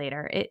 25 years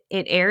later? It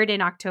aired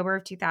in October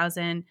of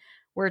 2000.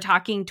 We're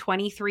talking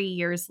 23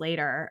 years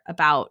later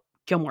about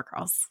Gilmore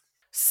Girls.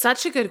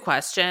 Such a good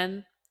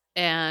question.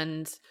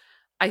 And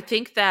I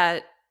think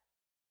that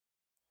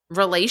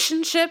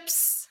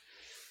relationships,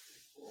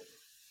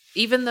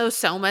 even though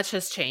so much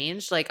has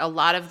changed, like a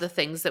lot of the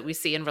things that we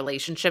see in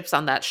relationships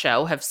on that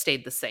show have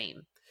stayed the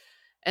same.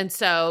 And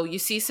so you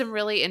see some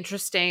really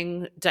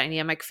interesting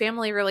dynamic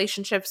family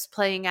relationships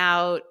playing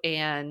out.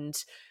 And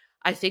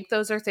I think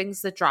those are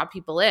things that draw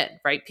people in,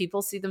 right?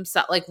 People see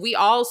themselves, like we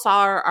all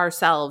saw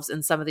ourselves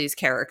in some of these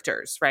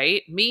characters,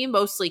 right? Me,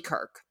 mostly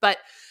Kirk. But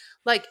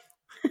like,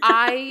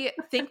 I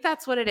think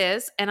that's what it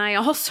is. And I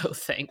also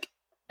think,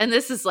 and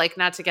this is like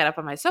not to get up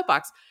on my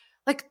soapbox,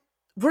 like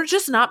we're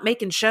just not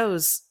making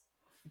shows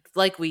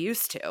like we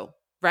used to,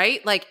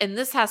 right? Like, and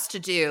this has to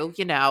do,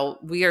 you know,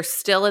 we are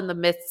still in the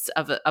midst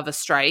of a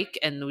strike,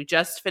 and we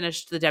just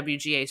finished the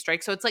WGA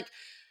strike. So it's like,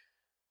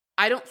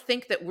 I don't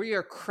think that we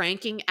are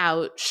cranking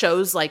out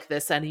shows like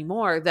this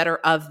anymore that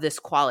are of this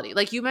quality.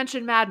 Like you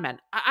mentioned Mad Men.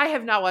 I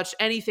have not watched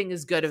anything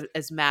as good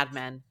as Mad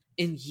Men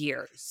in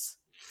years.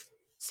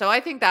 So I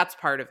think that's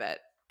part of it.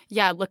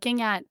 Yeah,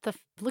 looking at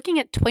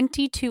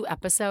 22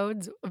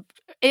 episodes,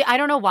 I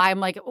don't know why I'm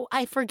like,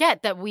 I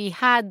forget that we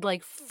had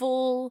like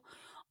full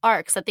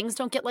arcs, that things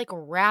don't get like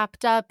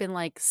wrapped up in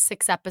like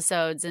 6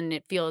 episodes and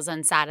it feels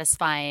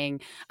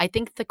unsatisfying. I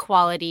think the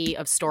quality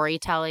of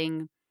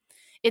storytelling,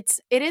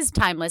 it is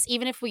timeless,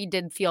 even if we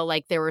did feel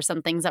like there were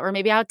some things that were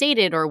maybe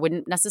outdated or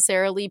wouldn't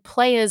necessarily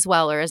play as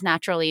well or as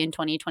naturally in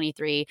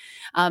 2023.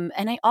 And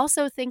I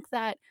also think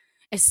that,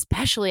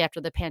 especially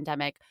after the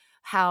pandemic,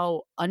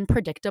 how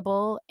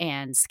unpredictable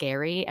and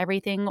scary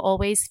everything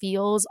always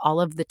feels all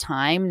of the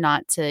time.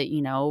 Not to,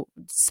 you know,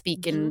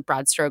 speak in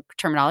broad stroke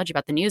terminology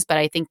about the news, but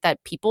I think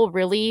that people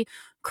really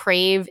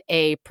crave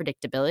a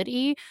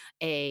predictability,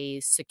 a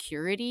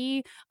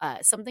security,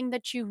 something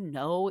that you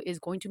know is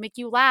going to make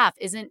you laugh,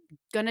 isn't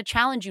going to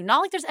challenge you.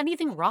 Not like there's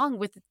anything wrong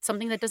with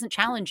something that doesn't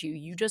challenge you.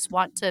 You just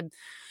want to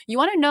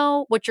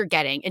know what you're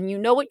getting, and you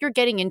know what you're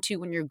getting into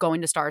when you're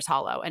going to Stars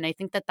Hollow. And I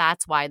think that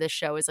that's why this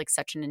show is like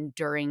such an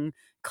enduring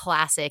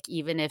classic,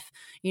 even if,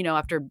 you know,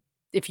 after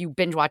if you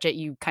binge watch it,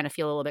 you kind of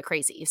feel a little bit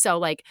crazy. So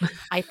like,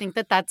 I think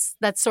that's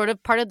sort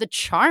of part of the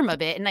charm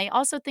of it. And I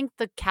also think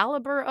the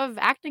caliber of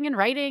acting and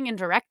writing and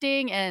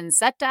directing and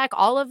set deck,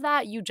 all of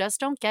that, you just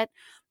don't get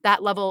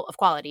that level of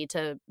quality,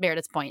 to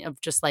Meredith's point of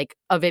just like,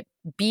 of it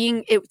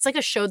being, it's like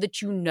a show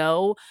that, you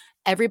know,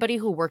 everybody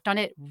who worked on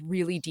it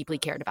really deeply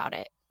cared about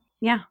it.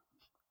 Yeah.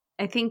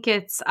 I think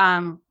it's,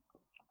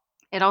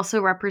 it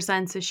also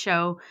represents a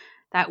show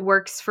that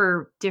works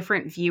for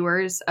different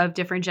viewers of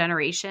different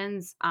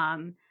generations.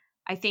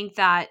 I think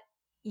that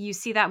you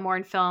see that more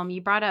in film.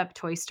 You brought up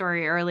Toy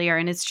Story earlier,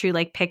 and it's true.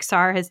 Like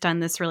Pixar has done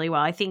this really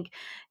well. I think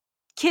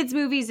kids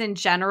movies in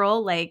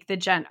general, like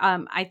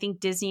I think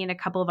Disney and a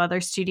couple of other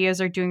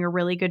studios are doing a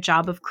really good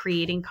job of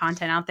creating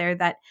content out there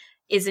that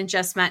isn't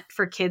just meant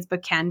for kids,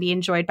 but can be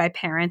enjoyed by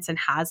parents and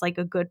has like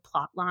a good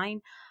plot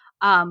line.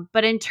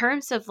 But in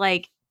terms of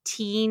like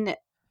teen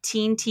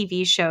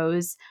TV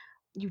shows,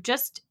 you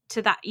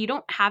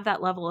don't have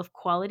that level of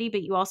quality,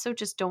 but you also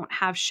just don't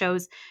have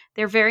shows.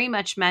 They're very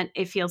much meant,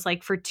 it feels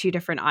like, for two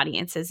different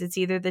audiences. It's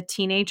either the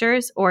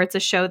teenagers or it's a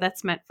show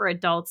that's meant for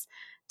adults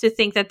to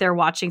think that they're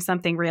watching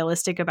something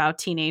realistic about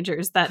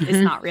teenagers that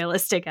is not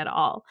realistic at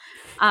all.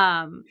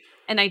 And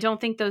I don't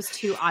think those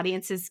two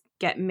audiences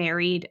get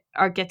married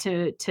or get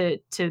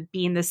to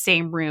be in the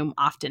same room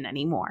often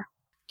anymore.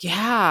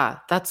 Yeah,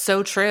 that's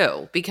so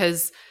true,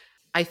 because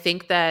I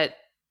think that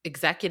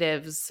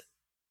executives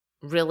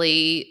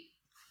really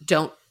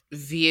don't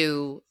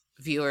view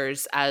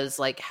viewers as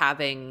like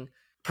having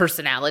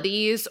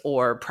personalities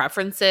or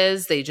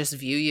preferences. They just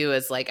view you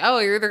as like, oh,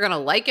 you're either going to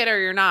like it or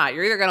you're not.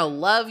 You're either going to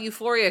love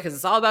Euphoria because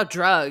it's all about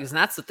drugs and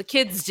that's what the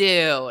kids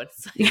do.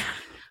 It's like,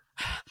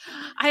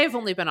 I have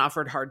only been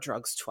offered hard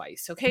drugs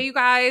twice. Okay, you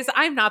guys,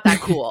 I'm not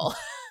that cool.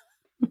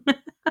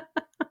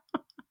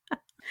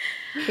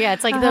 Yeah,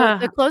 it's like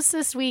the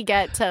closest we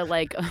get to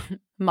like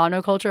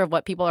monoculture of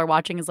what people are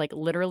watching is like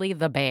literally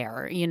The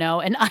Bear, you know?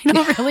 And I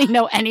don't really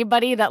know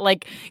anybody that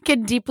like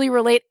can deeply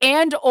relate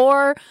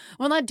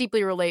not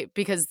deeply relate,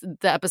 because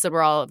the episode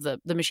where all of the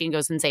machine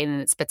goes insane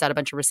and it spits out a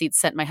bunch of receipts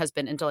sent my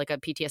husband into like a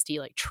PTSD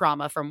like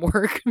trauma from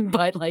work.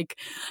 But like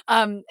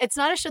it's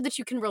not a show that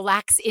you can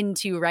relax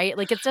into, right?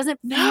 Like it doesn't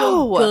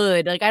feel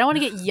good. Like I don't want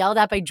to get yelled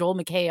at by Joel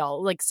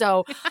McHale. Like,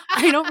 so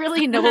I don't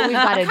really know what we've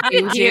got to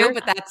do here.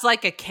 But that's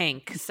like a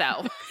kink. So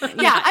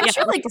yeah, I'm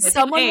sure like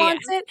someone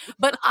wants it,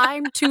 but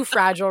I'm too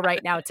fragile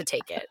right now to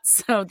take it.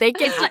 So they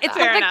can. It's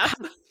fair enough.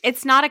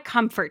 It's not a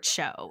comfort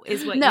show,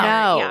 is what.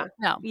 No.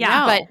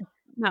 Yeah.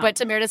 But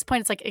to Meredith's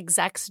point, it's like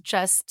execs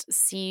just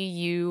see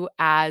you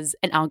as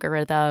an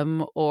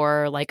algorithm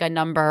or like a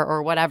number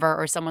or whatever,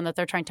 or someone that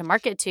they're trying to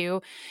market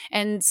to,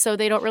 and so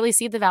they don't really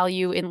see the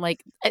value in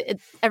like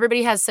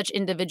everybody has such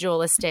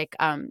individualistic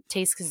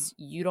taste, because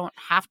you don't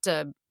have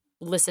to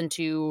listen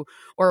to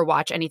or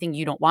watch anything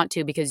you don't want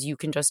to, because you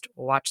can just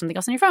watch something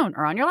else on your phone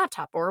or on your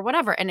laptop or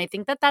whatever. And I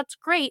think that that's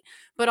great,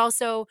 but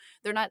also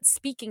they're not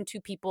speaking to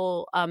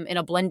people in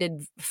a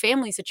blended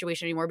family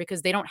situation anymore,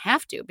 because they don't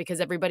have to, because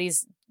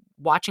everybody's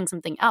watching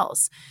something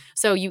else.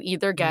 So you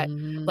either get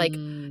like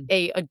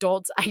a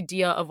adult's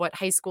idea of what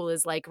high school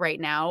is like right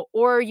now,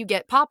 or you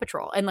get Paw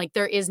Patrol, and like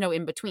there is no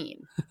in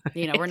between.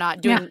 You know, we're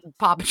not doing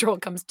Paw Patrol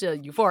comes to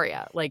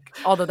Euphoria, like,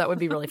 although that would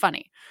be really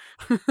funny.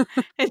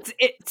 It's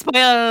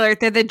spoiler alert,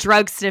 they're the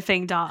drug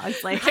sniffing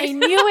dogs. Like I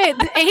knew it.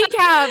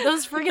 ACAB,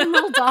 those friggin'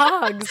 little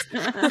dogs.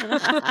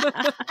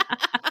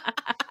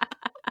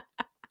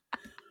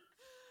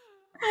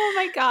 Oh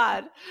my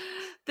God.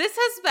 This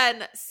has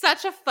been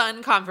such a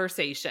fun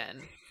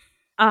conversation.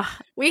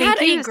 We had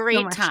a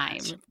great time.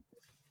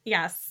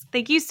 Yes.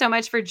 Thank you so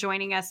much for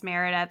joining us,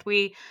 Meredith.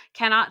 We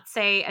cannot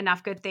say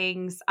enough good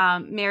things.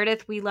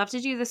 Meredith, we love to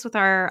do this with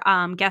our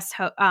guests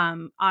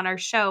on our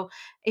show.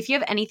 If you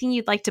have anything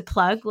you'd like to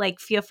plug, like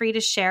feel free to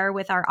share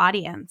with our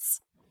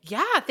audience.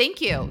 Yeah,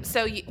 thank you.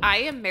 So I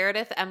am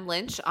Meredith M.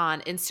 Lynch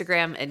on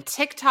Instagram and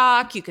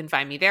TikTok. You can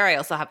find me there. I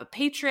also have a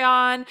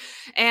Patreon.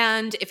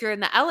 And if you're in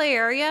the LA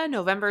area,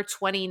 November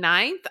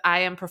 29th, I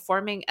am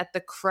performing at the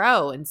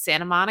Crow in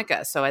Santa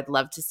Monica. So I'd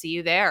love to see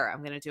you there.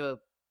 I'm going to do a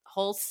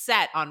whole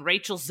set on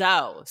Rachel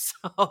Zoe.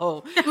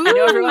 So I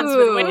know everyone's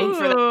been waiting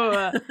for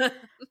that.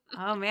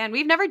 Oh, man.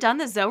 We've never done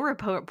the Zoe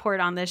report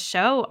on this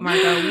show,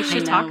 Margot. We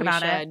should talk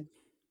about it.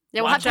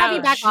 Yeah, we'll have to have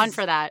you back on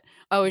for that.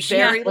 Oh, is she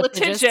very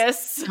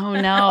litigious? Oh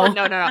no.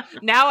 No.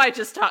 Now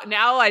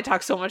I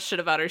talk so much shit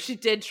about her. She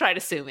did try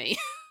to sue me.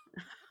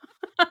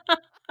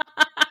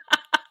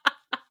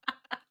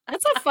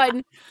 That's a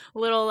fun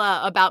little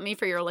about me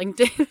for your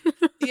LinkedIn.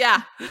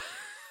 Yeah.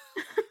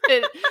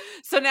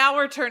 So now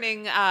we're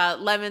turning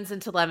lemons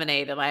into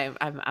lemonade, and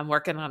I'm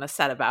working on a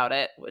set about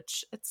it,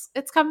 which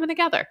it's coming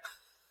together.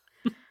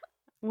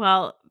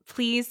 Well,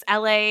 please,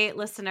 LA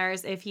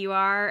listeners, if you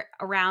are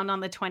around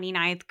on the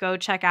 29th, go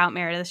check out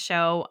Meredith's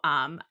show.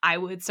 I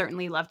would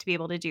certainly love to be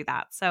able to do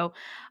that. So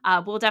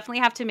we'll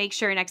definitely have to make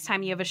sure next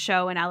time you have a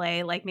show in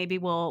LA, like maybe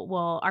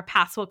our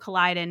paths will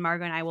collide and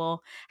Margot and I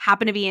will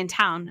happen to be in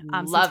town.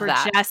 Love since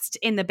we're just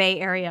in the Bay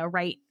Area,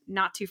 right?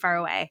 Not too far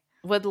away.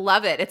 Would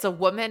love it. It's a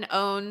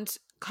woman-owned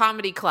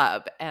comedy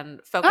club and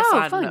focus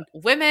on fun.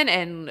 women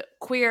and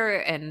queer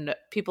and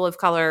people of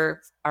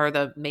color are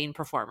the main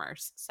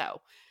performers.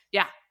 So,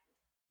 yeah.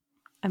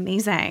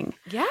 Amazing.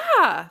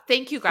 Yeah.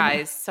 Thank you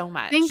guys so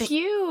much. Thank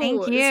you.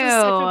 Thank you. This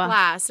was such a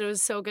blast. It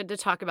was so good to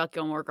talk about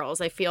Gilmore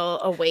Girls. I feel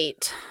a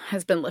weight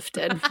has been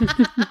lifted.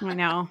 I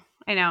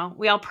know.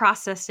 We all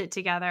processed it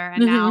together,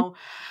 and now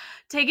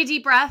take a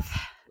deep breath.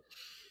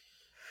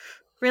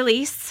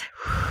 Release.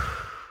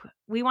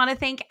 We want to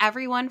thank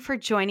everyone for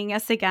joining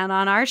us again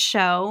on our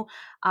show.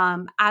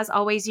 As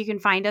always, you can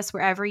find us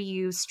wherever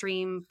you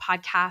stream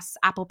podcasts,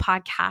 Apple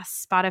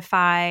Podcasts,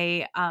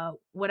 Spotify,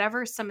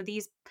 whatever. Some of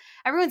these,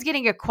 everyone's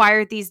getting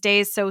acquired these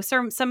days. So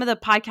some of the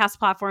podcast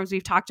platforms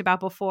we've talked about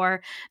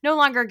before no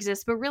longer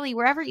exist, but really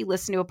wherever you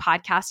listen to a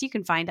podcast, you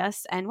can find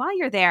us. And while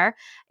you're there,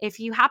 if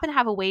you happen to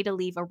have a way to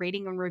leave a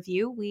rating and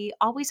review, we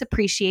always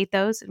appreciate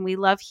those. And we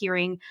love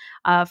hearing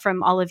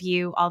from all of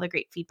you, all the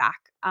great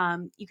feedback.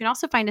 You can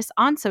also find us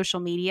on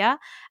social media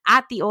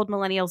at The Old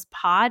Millennials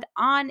Pod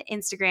on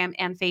Instagram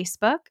and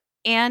Facebook.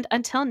 And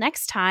until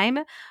next time,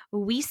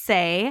 we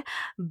say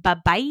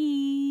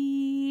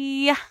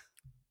bye-bye.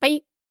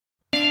 Bye.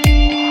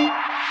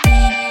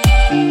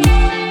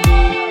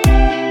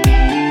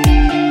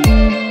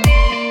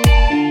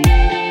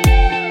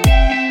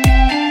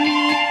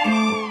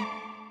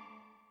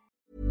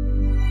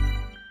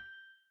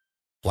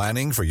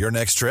 Planning for your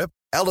next trip?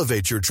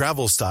 Elevate your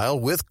travel style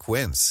with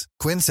Quince.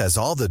 Quince has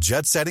all the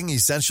jet-setting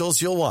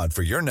essentials you'll want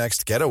for your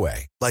next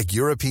getaway, like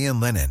European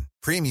linen,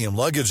 premium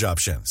luggage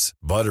options,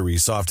 buttery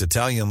soft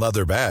Italian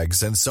leather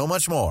bags, and so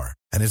much more.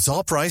 And it's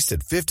all priced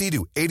at 50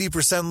 to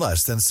 80%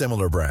 less than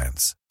similar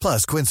brands.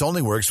 Plus, Quince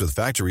only works with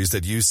factories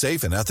that use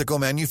safe and ethical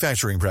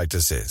manufacturing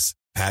practices.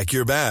 Pack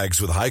your bags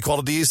with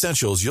high-quality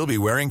essentials you'll be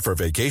wearing for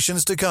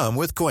vacations to come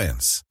with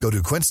Quince. Go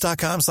to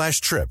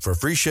quince.com/trip for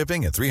free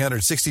shipping and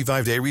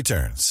 365-day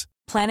returns.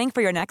 Planning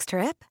for your next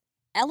trip?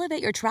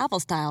 Elevate your travel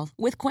style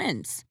with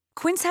Quince.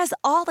 Quince has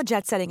all the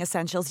jet-setting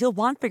essentials you'll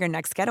want for your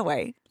next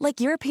getaway,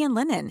 like European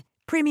linen,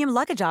 premium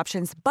luggage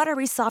options,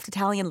 buttery soft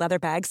Italian leather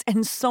bags,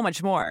 and so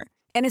much more.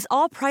 And is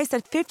all priced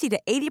at 50 to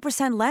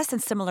 80% less than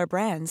similar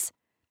brands.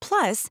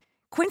 Plus,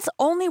 Quince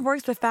only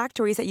works with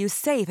factories that use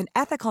safe and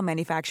ethical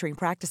manufacturing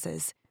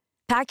practices.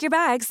 Pack your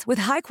bags with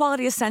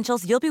high-quality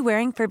essentials you'll be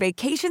wearing for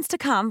vacations to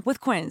come with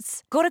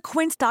Quince. Go to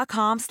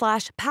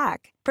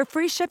quince.com/pack for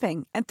free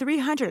shipping and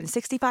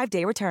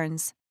 365-day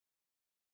returns.